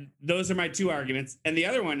those are my two arguments. And the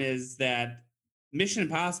other one is that Mission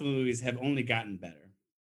Impossible movies have only gotten better,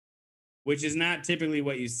 which is not typically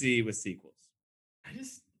what you see with sequels. I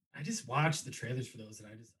just watched the trailers for those,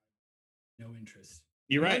 and I just no interest.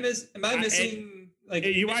 You're right. Am I missing? Like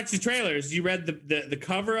you watched the trailers, you read the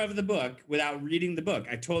cover of the book without reading the book.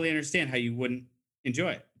 I totally understand how you wouldn't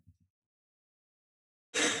enjoy it.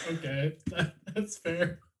 Okay, that's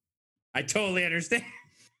fair. I totally understand.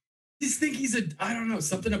 I just think I don't know,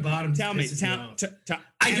 something about him. Tell me.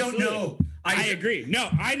 I don't know. I agree. No,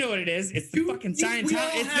 I know what it is. It's the fucking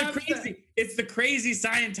Scientology. It's the crazy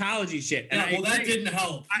Scientology shit. And yeah, well, that didn't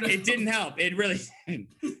help. It didn't help. It really didn't.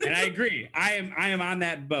 And I agree. I am on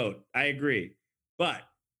that boat. I agree. But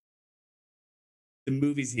the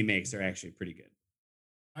movies he makes are actually pretty good.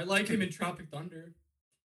 I like him in Tropic Thunder.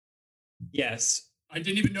 Yes. I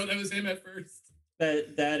didn't even know that was him at first.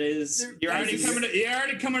 That is. You're already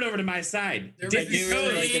coming over to my side. Dip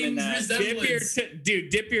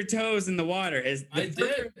your toes in the water.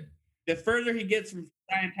 The further he gets from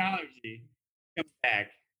Scientology, comes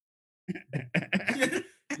back.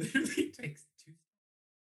 Literally takes two.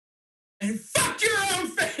 And fuck your own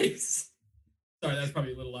face. Sorry, that's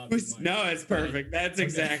probably a little loud. No, it's perfect. That's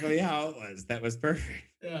exactly how it was. That was perfect.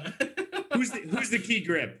 Yeah. Who's the key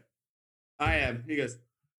grip? I am. He goes,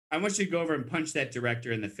 I want you to go over and punch that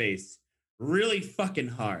director in the face really fucking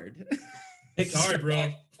hard. It's hard,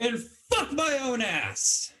 bro. And fuck my own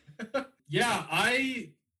ass. Yeah, I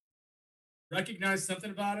recognized something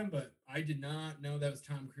about him, but I did not know that was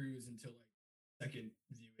Tom Cruise until like second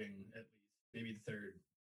viewing, at least, maybe the third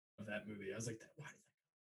of that movie. I was like, why is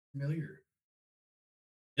that familiar?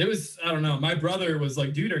 It was, I don't know. My brother was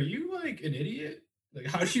like, dude, are you like an idiot? Like,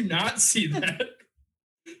 how did you not see that?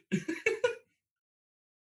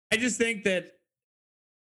 I just think that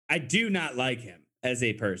I do not like him as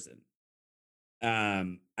a person.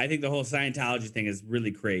 I think the whole Scientology thing is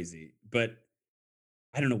really crazy, but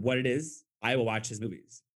I don't know what it is. I will watch his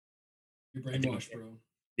movies. You're brainwashed, bro.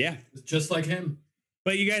 Yeah. It's just like him.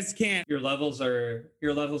 But you guys can't. Your levels are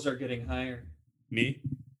getting higher. Me?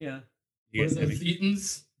 Yeah. You guys the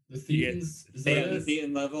Thetans? The Thetans? The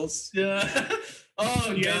Thetan levels? Yeah.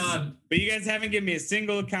 Oh, God. But you guys haven't given me a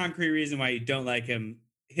single concrete reason why you don't like him.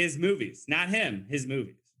 His movies, not him. His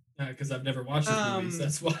movies. Because I've never watched his movies.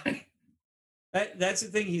 That's why. That's the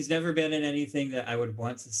thing. He's never been in anything that I would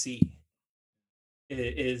want to see.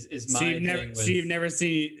 Is my thing. So you've never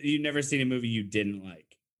seen a movie you didn't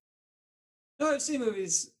like? No, I've seen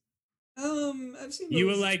movies. I've seen movies. You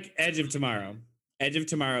will like Edge of Tomorrow. Edge of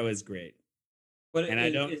Tomorrow is great. What, and I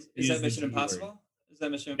don't. Is that Mission Impossible?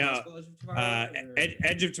 that Mission No, Impossible Edge of Tomorrow? or-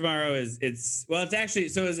 Edge of Tomorrow it's actually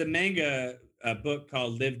so it's a manga book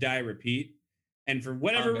called Live Die Repeat, and for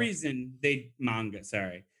whatever Manga. reason they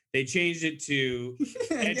changed it to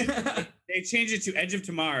they changed it to Edge of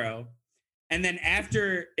Tomorrow, and then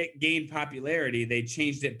after it gained popularity, they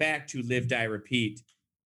changed it back to Live Die Repeat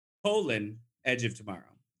Edge of Tomorrow.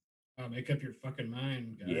 Make up your fucking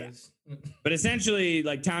mind, guys. Yeah. But essentially,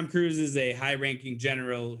 like Tom Cruise is a high-ranking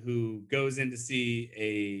general who goes in to see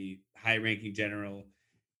a high-ranking general,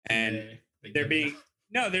 and they're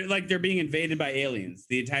being invaded by aliens.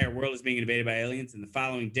 The entire world is being invaded by aliens, and the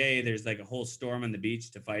following day, there's like a whole storm on the beach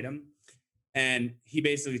to fight them. And he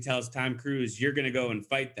basically tells Tom Cruise, "You're gonna go and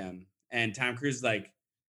fight them." And Tom Cruise is like,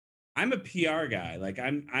 "I'm a PR guy. Like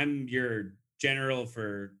I'm your general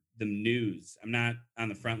for the news. I'm not on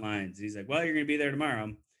the front lines." And he's like, "Well, you're gonna be there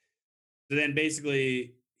tomorrow." So then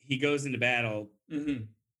basically he goes into battle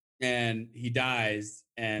and he dies,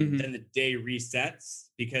 and then the day resets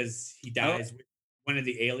because he dies with one of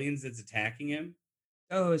the aliens that's attacking him.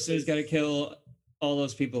 Oh, so he's got to kill all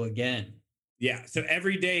those people again. Yeah. So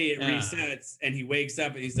every day it resets, and he wakes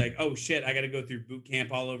up and he's like, "Oh shit, I got to go through boot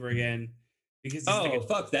camp all over again." Because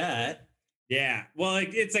fuck that. Yeah. Well,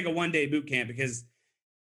 it's like a 1-day boot camp because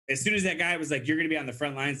as soon as that guy was like, "You're going to be on the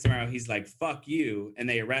front lines tomorrow," he's like, "Fuck you," and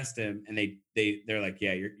they arrest him, and they're like,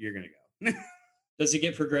 "Yeah, you're going to go." Does he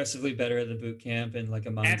get progressively better at the boot camp and like a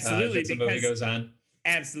montage Absolutely, as the movie goes on?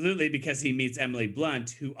 Absolutely, because he meets Emily Blunt,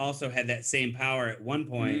 who also had that same power at one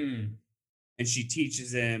point, and she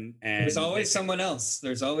teaches him. And there's always someone else.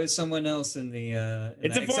 There's always someone else in the.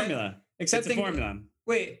 It's a formula. Except it's a formula.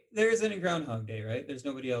 Wait, there isn't a Groundhog Day, right? There's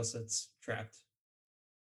nobody else that's trapped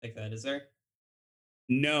like that, is there?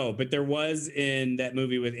 No, but there was in that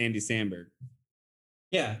movie with Andy Samberg.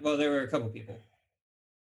 Yeah, well, there were a couple people.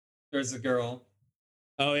 There's a girl.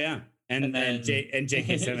 Oh yeah, and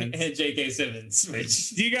J.K. Simmons and J.K. Simmons. Which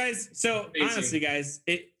do you guys? So amazing. Honestly, guys,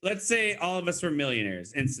 let's say all of us were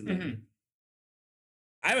millionaires instantly.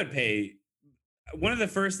 I would pay. One of the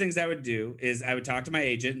first things I would do is I would talk to my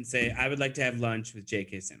agent and say I would like to have lunch with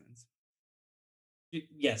J.K. Simmons.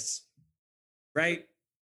 Yes. Right.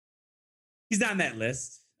 He's on that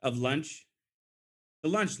list of lunch. The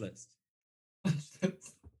lunch list.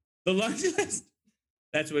 The lunch list.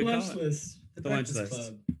 That's what we call it. The lunch list.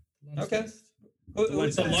 Club. Okay.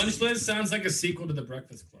 The lunch list sounds like a sequel to the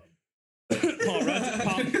Breakfast Club.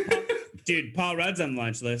 Paul Rudd's on the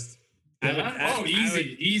lunch list. Yeah?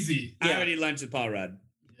 Easy. I would eat lunch with Paul Rudd.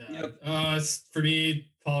 Yeah. Yep. For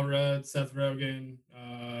me, Paul Rudd, Seth Rogen,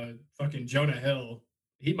 fucking Jonah Hill.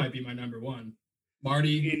 He might be my number one.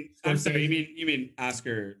 Marty. I'm sorry. You mean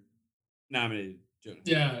Oscar nominated Jonah Hill?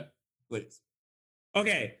 Yeah. Please.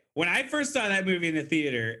 Okay. When I first saw that movie in the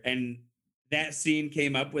theater and that scene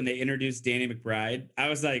came up when they introduced Danny McBride, I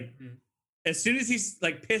was like, as soon as he's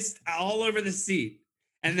like pissed all over the seat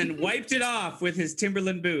and then wiped it off with his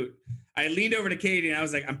Timberland boot, I leaned over to Katie and I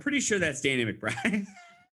was like, I'm pretty sure that's Danny McBride.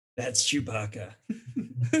 That's Chewbacca.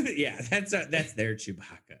 Yeah, that's their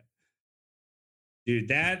Chewbacca. Dude,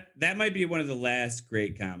 that might be one of the last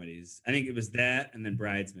great comedies. I think it was that and then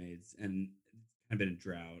Bridesmaids, and I've been in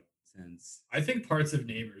drought since. I think parts of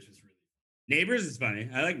Neighbors was really Neighbors is funny.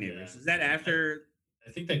 I like Neighbors. Yeah. Is that after?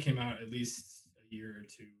 I think that came out at least a year or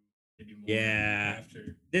two, maybe more. Yeah.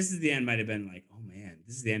 After This Is the End might have been like, oh man,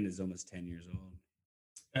 This Is the End is almost 10 years old.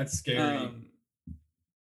 That's scary.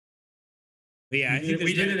 But yeah, I think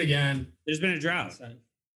we did it again. There's been a drought.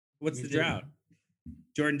 What's the drought?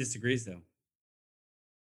 Jordan disagrees though.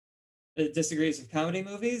 It disagrees with comedy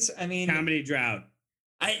movies? I mean, comedy drought.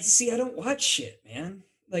 I don't watch shit, man.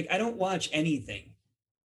 Like, I don't watch anything.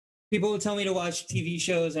 People will tell me to watch TV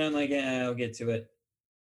shows, and I'm like, yeah, I'll get to it.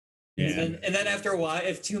 Yeah. And then after a while,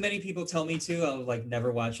 if too many people tell me to, I'll like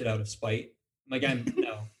never watch it out of spite. I'm like,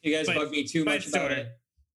 no, you guys bug me too much about it.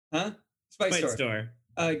 Huh? Spite Store.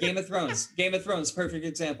 Game of Thrones. Game of Thrones, perfect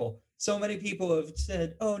example. So many people have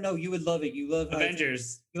said, "Oh no, you would love it. You love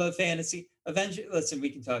Avengers. You love fantasy. Avengers." Listen, we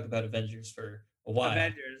can talk about Avengers for a while.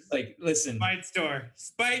 Avengers. Like, listen. Spite Store.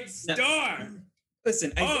 No.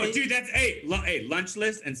 Listen. Dude, that's lunch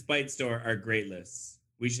list and Spite Store are great lists.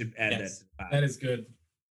 We should add that to the pod. That is good.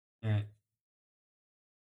 All right.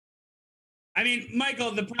 I mean,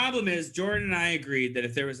 Michael, the problem is Jordan and I agreed that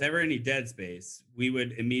if there was ever any dead space, we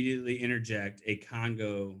would immediately interject a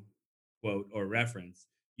Congo quote or reference.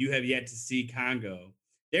 You have yet to see Congo.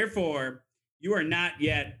 Therefore, you are not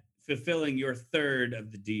yet fulfilling your third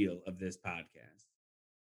of the deal of this podcast.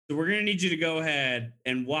 So we're going to need you to go ahead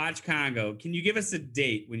and watch Congo. Can you give us a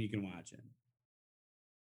date when you can watch it?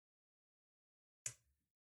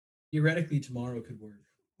 Theoretically, tomorrow could work.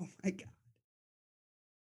 Oh my God.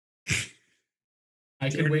 I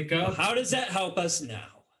can Jordan, wake Well, up. how does that help us now?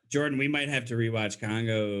 Jordan, we might have to rewatch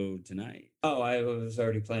Congo tonight. Oh, I was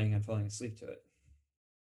already planning on falling asleep to it,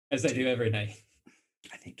 as I do every night.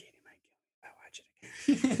 I think Katie might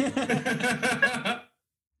kill me if I watch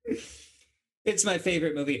it again. It's my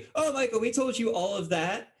favorite movie. Oh, Michael, we told you all of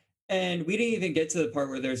that, and we didn't even get to the part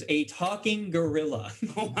where there's a talking gorilla.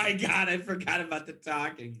 Oh my god, I forgot about the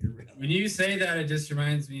talking gorilla. When you say that, it just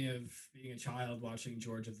reminds me of being a child watching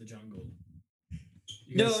George of the Jungle.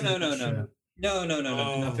 You guys No, see no, that no, no, show? no, no, no, no,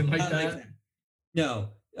 Oh, no. Nothing like Not that. No.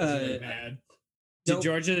 Is it bad? Did Nope.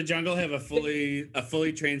 George of the Jungle have a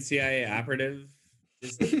fully trained CIA operative?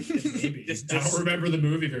 Maybe. I don't remember the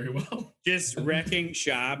movie very well. just wrecking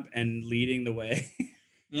shop and leading the way.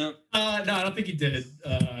 Yep. No, I don't think he did. So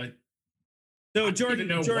I Jordan, don't even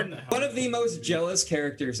know Jordan, what the hell One of the that most movie. jealous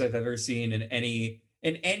characters I've ever seen in any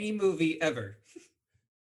movie ever.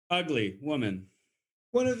 ugly woman,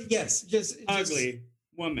 One of just ugly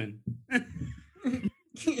woman.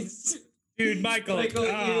 Just, Dude, Michael, Michael,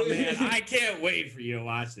 oh you- man, I can't wait for you to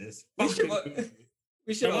watch this. We should fucking wa- movie.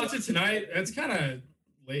 we Should should I watch it tonight? It's kind of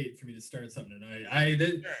late for me to start something tonight.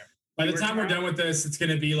 Sure. By the You time work we're done with this, it's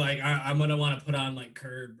gonna be like I'm gonna want to put on like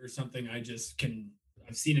Curb or something. I've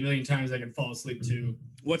seen a million times. I can fall asleep to.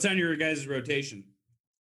 What's on your guys' rotation?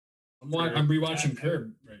 I'm rewatching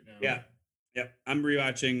Curb right now. Yeah, yep. I'm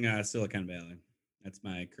rewatching Silicon Valley. That's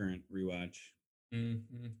my current rewatch. Mhm.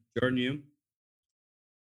 Jordan, you?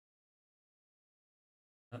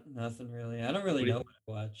 Nothing really. I don't really What do know you-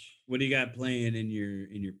 what I watch. What do you got playing in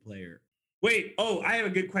your player? Wait, I have a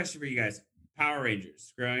good question for you guys. Power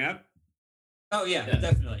Rangers. Growing up, Oh yeah, Yeah.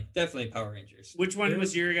 definitely Power Rangers. which one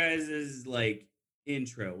was your guys' like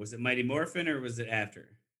intro? Was it Mighty Morphin or was it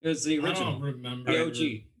after? It was the I don't original. remember The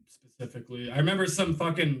OG. specifically. I remember some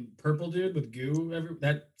fucking purple dude with goo.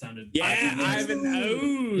 That sounded. Yeah, Ivan Ivan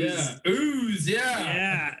Ooze. Yeah, ooze. Yeah.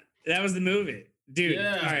 Yeah, that was the movie, dude.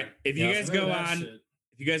 Yeah. All right, if you Yeah. guys go on,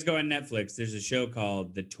 if you guys go on Netflix, there's a show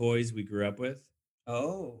called The Toys We Grew Up With.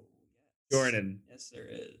 Oh, yes. Jordan, Yes, there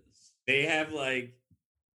is. they have like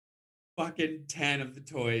fucking 10 of the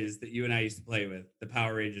toys that you and I used to play with, the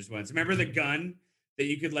Power Rangers ones. Remember the gun that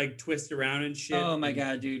you could like twist around and shit? Oh my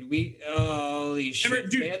god, dude. Holy shit. Remember,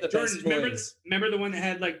 They dude, had the Jordan, best remember, toys. remember the one that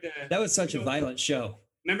had like the That was such a violent show.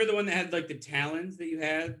 remember the one that had like the talons that you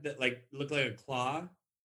had that like looked like a claw?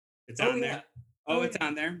 It's Oh, on yeah. there. Oh, Oh, it's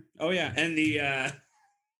on there. Oh yeah. And the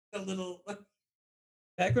the little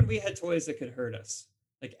Back when we had toys that could hurt us,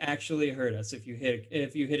 like actually hurt us if you hit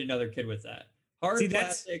another kid with that. Hard See,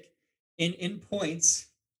 that's- plastic in points.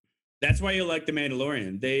 that's why you like the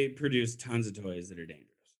Mandalorian. They produce tons of toys that are dangerous.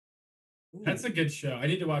 That's a good show. I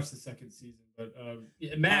need to watch the second season. But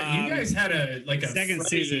yeah, Matt, you guys had a second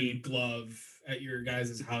Freddy season. glove at your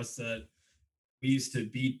guys' house that we used to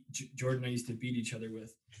beat. Jordan and I used to beat each other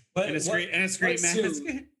with. But And a screen what mask.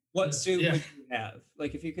 suit? What suit Yeah. would you have?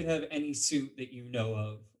 Like, if you could have any suit that you know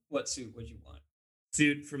of, what suit would you want?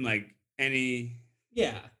 Suit from like any.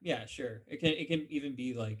 Yeah, sure. It can even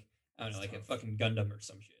be like, I don't know, like a fucking Gundam or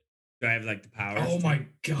some shit. Do I have like the powers? Oh my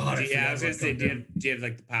god! Yeah, I was gonna forgot say, about Gundam. do you have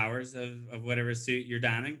like the powers of whatever suit you're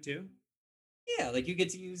donning too? Yeah, like you get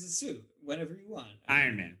to use the suit whenever you want.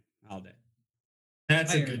 Iron Man all day.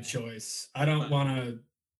 That's a Iron good Man. choice. I don't Fine. want to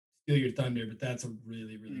steal your thunder, but that's a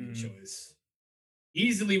really, really good Mm. choice.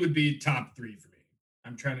 Easily would be top 3 for me.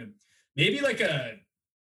 I'm trying to maybe like I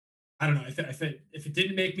don't know if it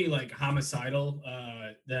didn't make me like homicidal,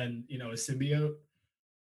 then a symbiote.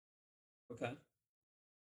 Okay.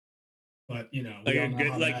 But we Like all a know good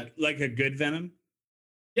how that- like a good Venom.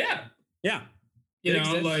 yeah, Yeah, you it know,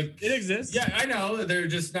 exists. like It exists. Yeah, I know they're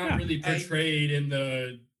just not Yeah, really portrayed in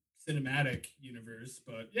the cinematic universe,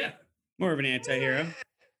 but yeah. more of an anti-hero.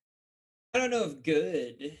 I don't know if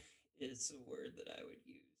good is a word that I would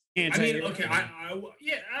use. I mean, Anti-hero. okay,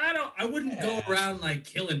 I wouldn't go Yeah. around like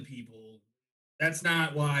killing people. That's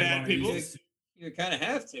not why Bad I want people? to use it. You kind of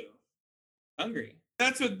have to. Hungry.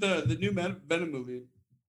 That's what the new Venom movie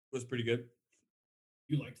was pretty good.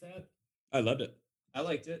 You liked that? I loved it. I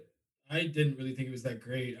liked it. I didn't really think it was that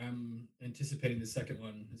great. I'm anticipating the second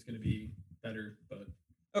one is going to be better, but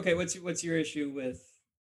Okay, what's your issue with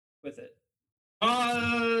it?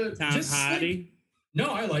 Tom just Hardy. like-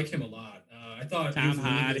 no, I like him a lot. I thought Tom he was a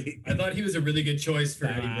really Hardy. good- I thought he was a really good choice for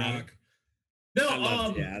Tom Eddie Hardy. Brock. No, I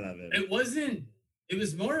love it. it wasn't. It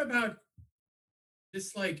was more about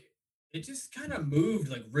just like it just kind of moved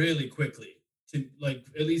like really quickly to like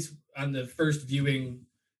at least on the first viewing.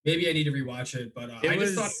 Maybe I need to rewatch it, but I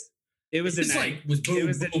just thought it was it just a like was boom, it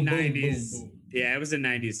was boom, a boom, boom, 90s. boom. Yeah, it was a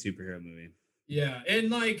 90s superhero movie. Yeah, and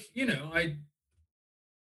like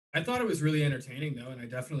I thought it was really entertaining though, and I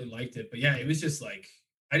definitely liked it. But yeah, it was just like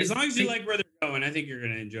As long as you like where they're going, I think you're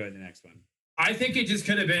gonna enjoy the next one. I think it just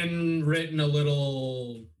could have been written a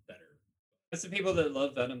little better. That's the people that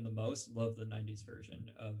love Venom the most love the '90s version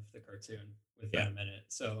of the cartoon with Yeah. Venom in it.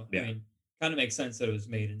 So Yeah. I mean, kind of makes sense that it was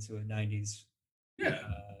made into a '90s, Yeah.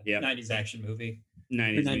 Yep. '90s action movie,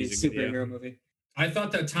 90s, 90s music superhero video. movie. I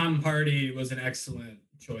thought that Tom Hardy was an excellent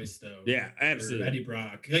choice though. Yeah, for absolutely. Eddie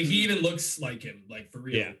Brock. Like he even looks like him, like for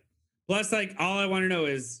real. Yeah. Plus, like, all I want to know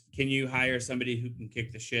is, can you hire somebody who can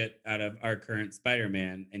kick the shit out of our current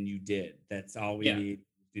Spider-Man? And you did. That's all we Yeah. need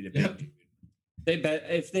to Yep. pick. They bet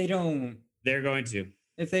if they don't, They're going to.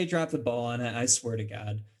 if they drop the ball on it, I swear to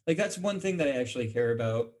God, like that's one thing that I actually care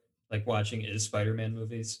about, like watching is Spider-Man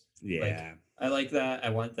movies. Yeah. I like that. I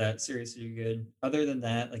want that series to be good. Other than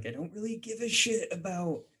that, like I don't really give a shit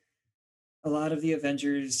about a lot of the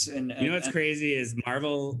Avengers. And You know what's crazy is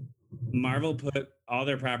Marvel put all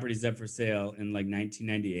their properties up for sale in like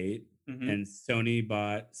 1998, Mhm. and Sony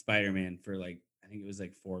bought Spider-Man for like, I think it was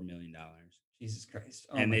like $4 million. Jesus Christ!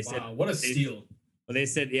 Oh And my they God. said, Wow, what a steal. well, they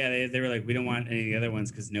said, yeah, they were like, we don't want any of the other ones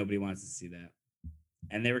because nobody wants to see that.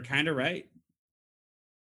 And they were kind of right.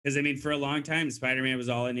 Because I mean, for a long time, Spider-Man was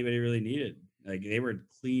all anybody really needed. Like they were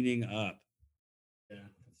cleaning up.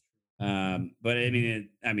 Yeah. But I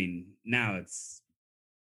mean, now it's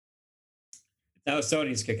Now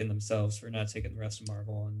Sony's kicking themselves for not taking the rest of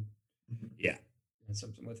Marvel and yeah, doing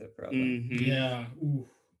something with it, probably. Mhm. Yeah. Ooh.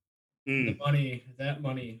 Mm. The money, that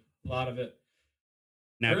money, a lot of it.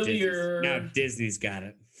 Now Earlier- Disney's got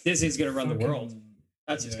it. Disney's gonna run the world. Fucking-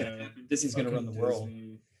 That's what's yeah, gonna happen. Disney's gonna run the fucking world.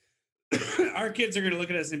 Disney. Our kids are gonna look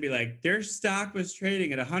at us and be like, their stock was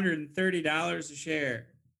trading at $130 a share,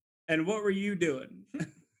 and what were you doing?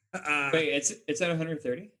 Wait, it's at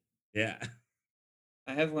 130. Yeah.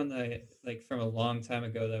 I have one that like from a long time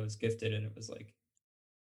ago that was gifted, and it was like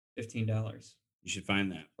 $15, You should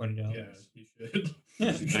find that. $20. Yeah, you should.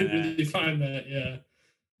 You should really find that. Yeah.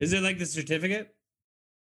 Is it like the certificate?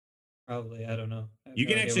 Probably, I don't know. I have You no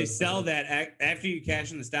can idea actually what it's sell called. that after you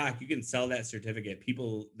cash in the stock. You can sell that certificate.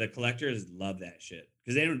 People, the collectors, love that shit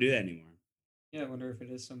because they don't do that anymore. Yeah, I wonder if it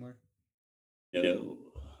is somewhere. No,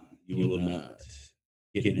 you will not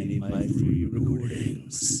get any of my free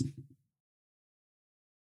recordings.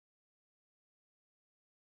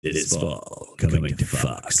 This fall, coming to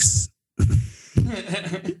Fox.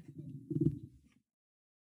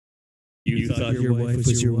 You thought your wife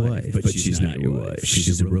was your wife, but she's not your wife.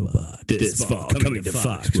 She's a robot. This fall, coming to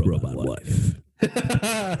Fox, Robot Wife.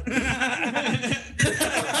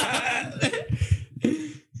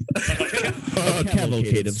 A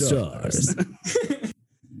cavalcade of stars.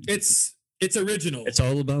 It's original. It's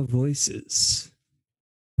all about voices.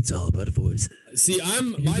 It's all about voices. See,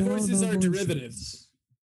 my voices are derivatives.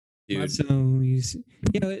 Dude. So you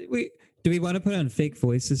know, do we want to put on fake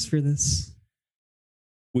voices for this?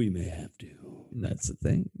 We may have to. And that's the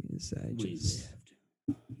thing is I We may just have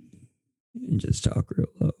to. and just talk real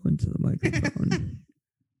low into the microphone,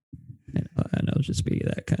 and I'll just be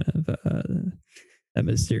that kind of that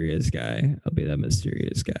mysterious guy. I'll be that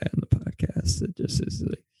mysterious guy on the podcast that just is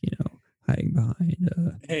like hiding behind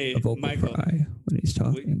Hey, a vocal Michael. fry when he's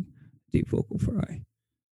talking, deep vocal fry.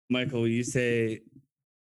 Michael, will you say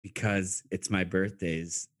because it's my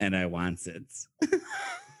birthdays and I wants it?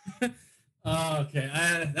 Okay,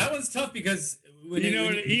 that one's tough because when You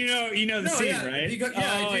know the scene, yeah, right? Because, oh,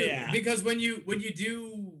 I do. yeah. Because when you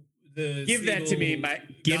do the Give that to me,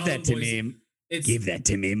 give that to me. It's, Give that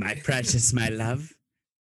to me, my precious, my love.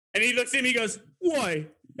 And he looks at me, he goes, why?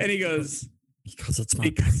 And he goes, Because it's my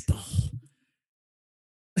Because- birthday.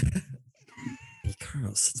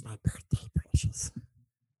 Because it's my birthday, precious.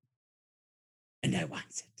 and I want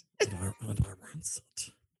it. And I want it.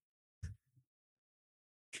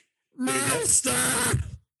 Master!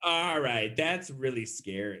 All right, that's really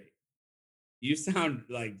scary. You sound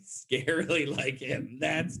like scarily like him.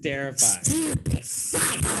 That's terrifying. Stupid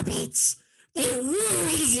son of a bitch! They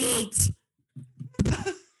ruined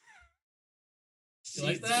it! You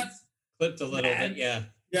like that? Clipped a little bit, yeah.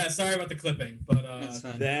 Yeah, sorry about the clipping, but That's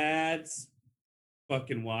fine. That's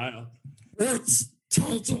fucking wild. It's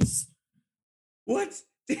Titus! What?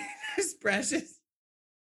 There's precious.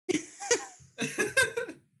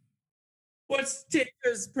 What's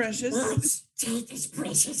Taylor's precious? It's Titus,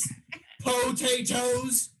 precious!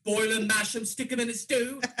 potatoes, boil and mash them, stick them in a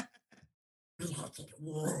stew. I like it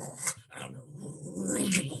raw and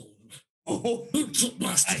wriggling. Oh, Keep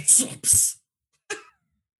master chips!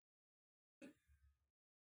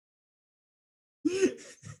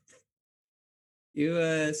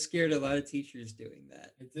 You scared a lot of teachers doing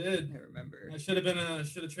that. I did. I remember. I should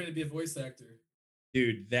have trained to be a voice actor.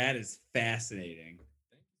 Dude, that is fascinating.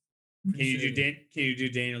 Can you do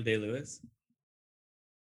Daniel Day Lewis?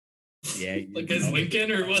 Yeah, Like as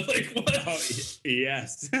Lincoln or what? Like what? Oh,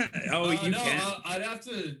 yes. Oh, you no, can. I'd have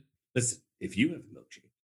to. Listen, if you have a milkshake,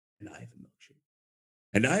 and I have a milkshake,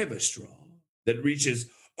 and I have a straw that reaches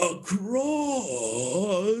across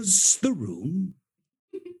the room,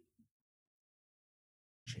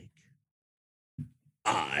 shake.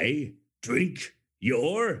 I drink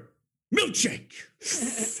your milkshake.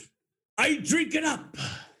 I drink it up.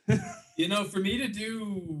 You know, for me to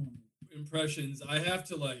do impressions, I have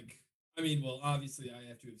to like. I mean, well, obviously, I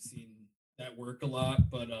have to have seen that work a lot,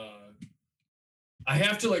 but I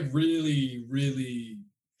have to like really, really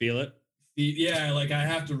Feel it? yeah, like I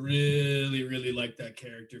have to really, really like that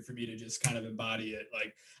character for me to just kind of embody it.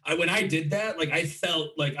 Like when I did that, like I felt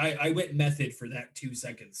like I went method for that 2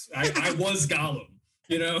 seconds. I was Gollum,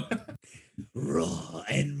 you know. Raw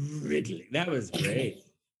and wriggling. That was great.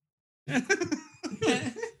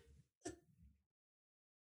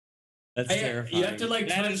 That's terrifying. You have to like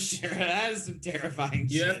that touch. that is some terrifying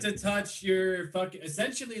You shit. have to touch your fucking.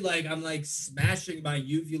 Essentially, like I'm like smashing my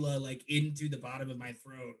uvula like into the bottom of my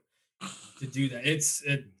throat to do that.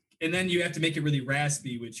 And then you have to make it really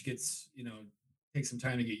raspy, which gets takes some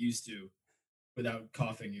time to get used to, without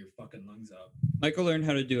coughing your fucking lungs up. Michael learned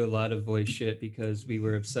how to do a lot of voice shit because we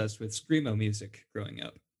were obsessed with screamo music growing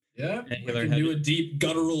up. Yeah, And he I learned can how do to a deep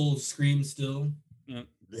guttural scream still. Yeah.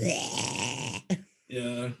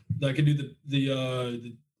 Yeah, I can do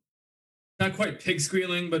the not quite pig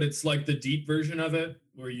squealing, but it's like the deep version of it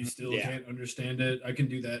where you still can't understand it. I can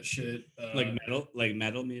do that shit. like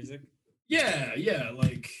metal music. Yeah,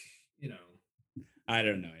 like I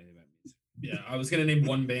don't know anything about music. Yeah, I was gonna name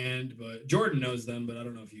one band, but Jordan knows them, but I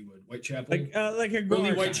don't know if he would. Whitechapel, like a early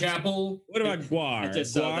Guar Whitechapel. What about Guar?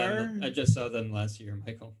 I just saw them last year,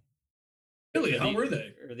 Michael. Really? How were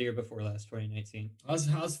they? Or the year before last, 2019.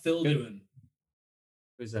 How's Phil Good. doing?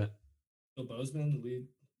 Who's that? Phil Bozeman, the lead.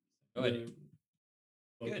 Oh, the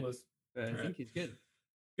vocalist. I All think right. he's good.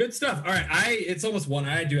 Good stuff. All right, it's almost 1.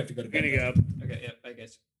 I do have to go to bed. Gonna go. Okay, yeah, I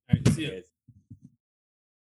guess. All right, see ya. Yes.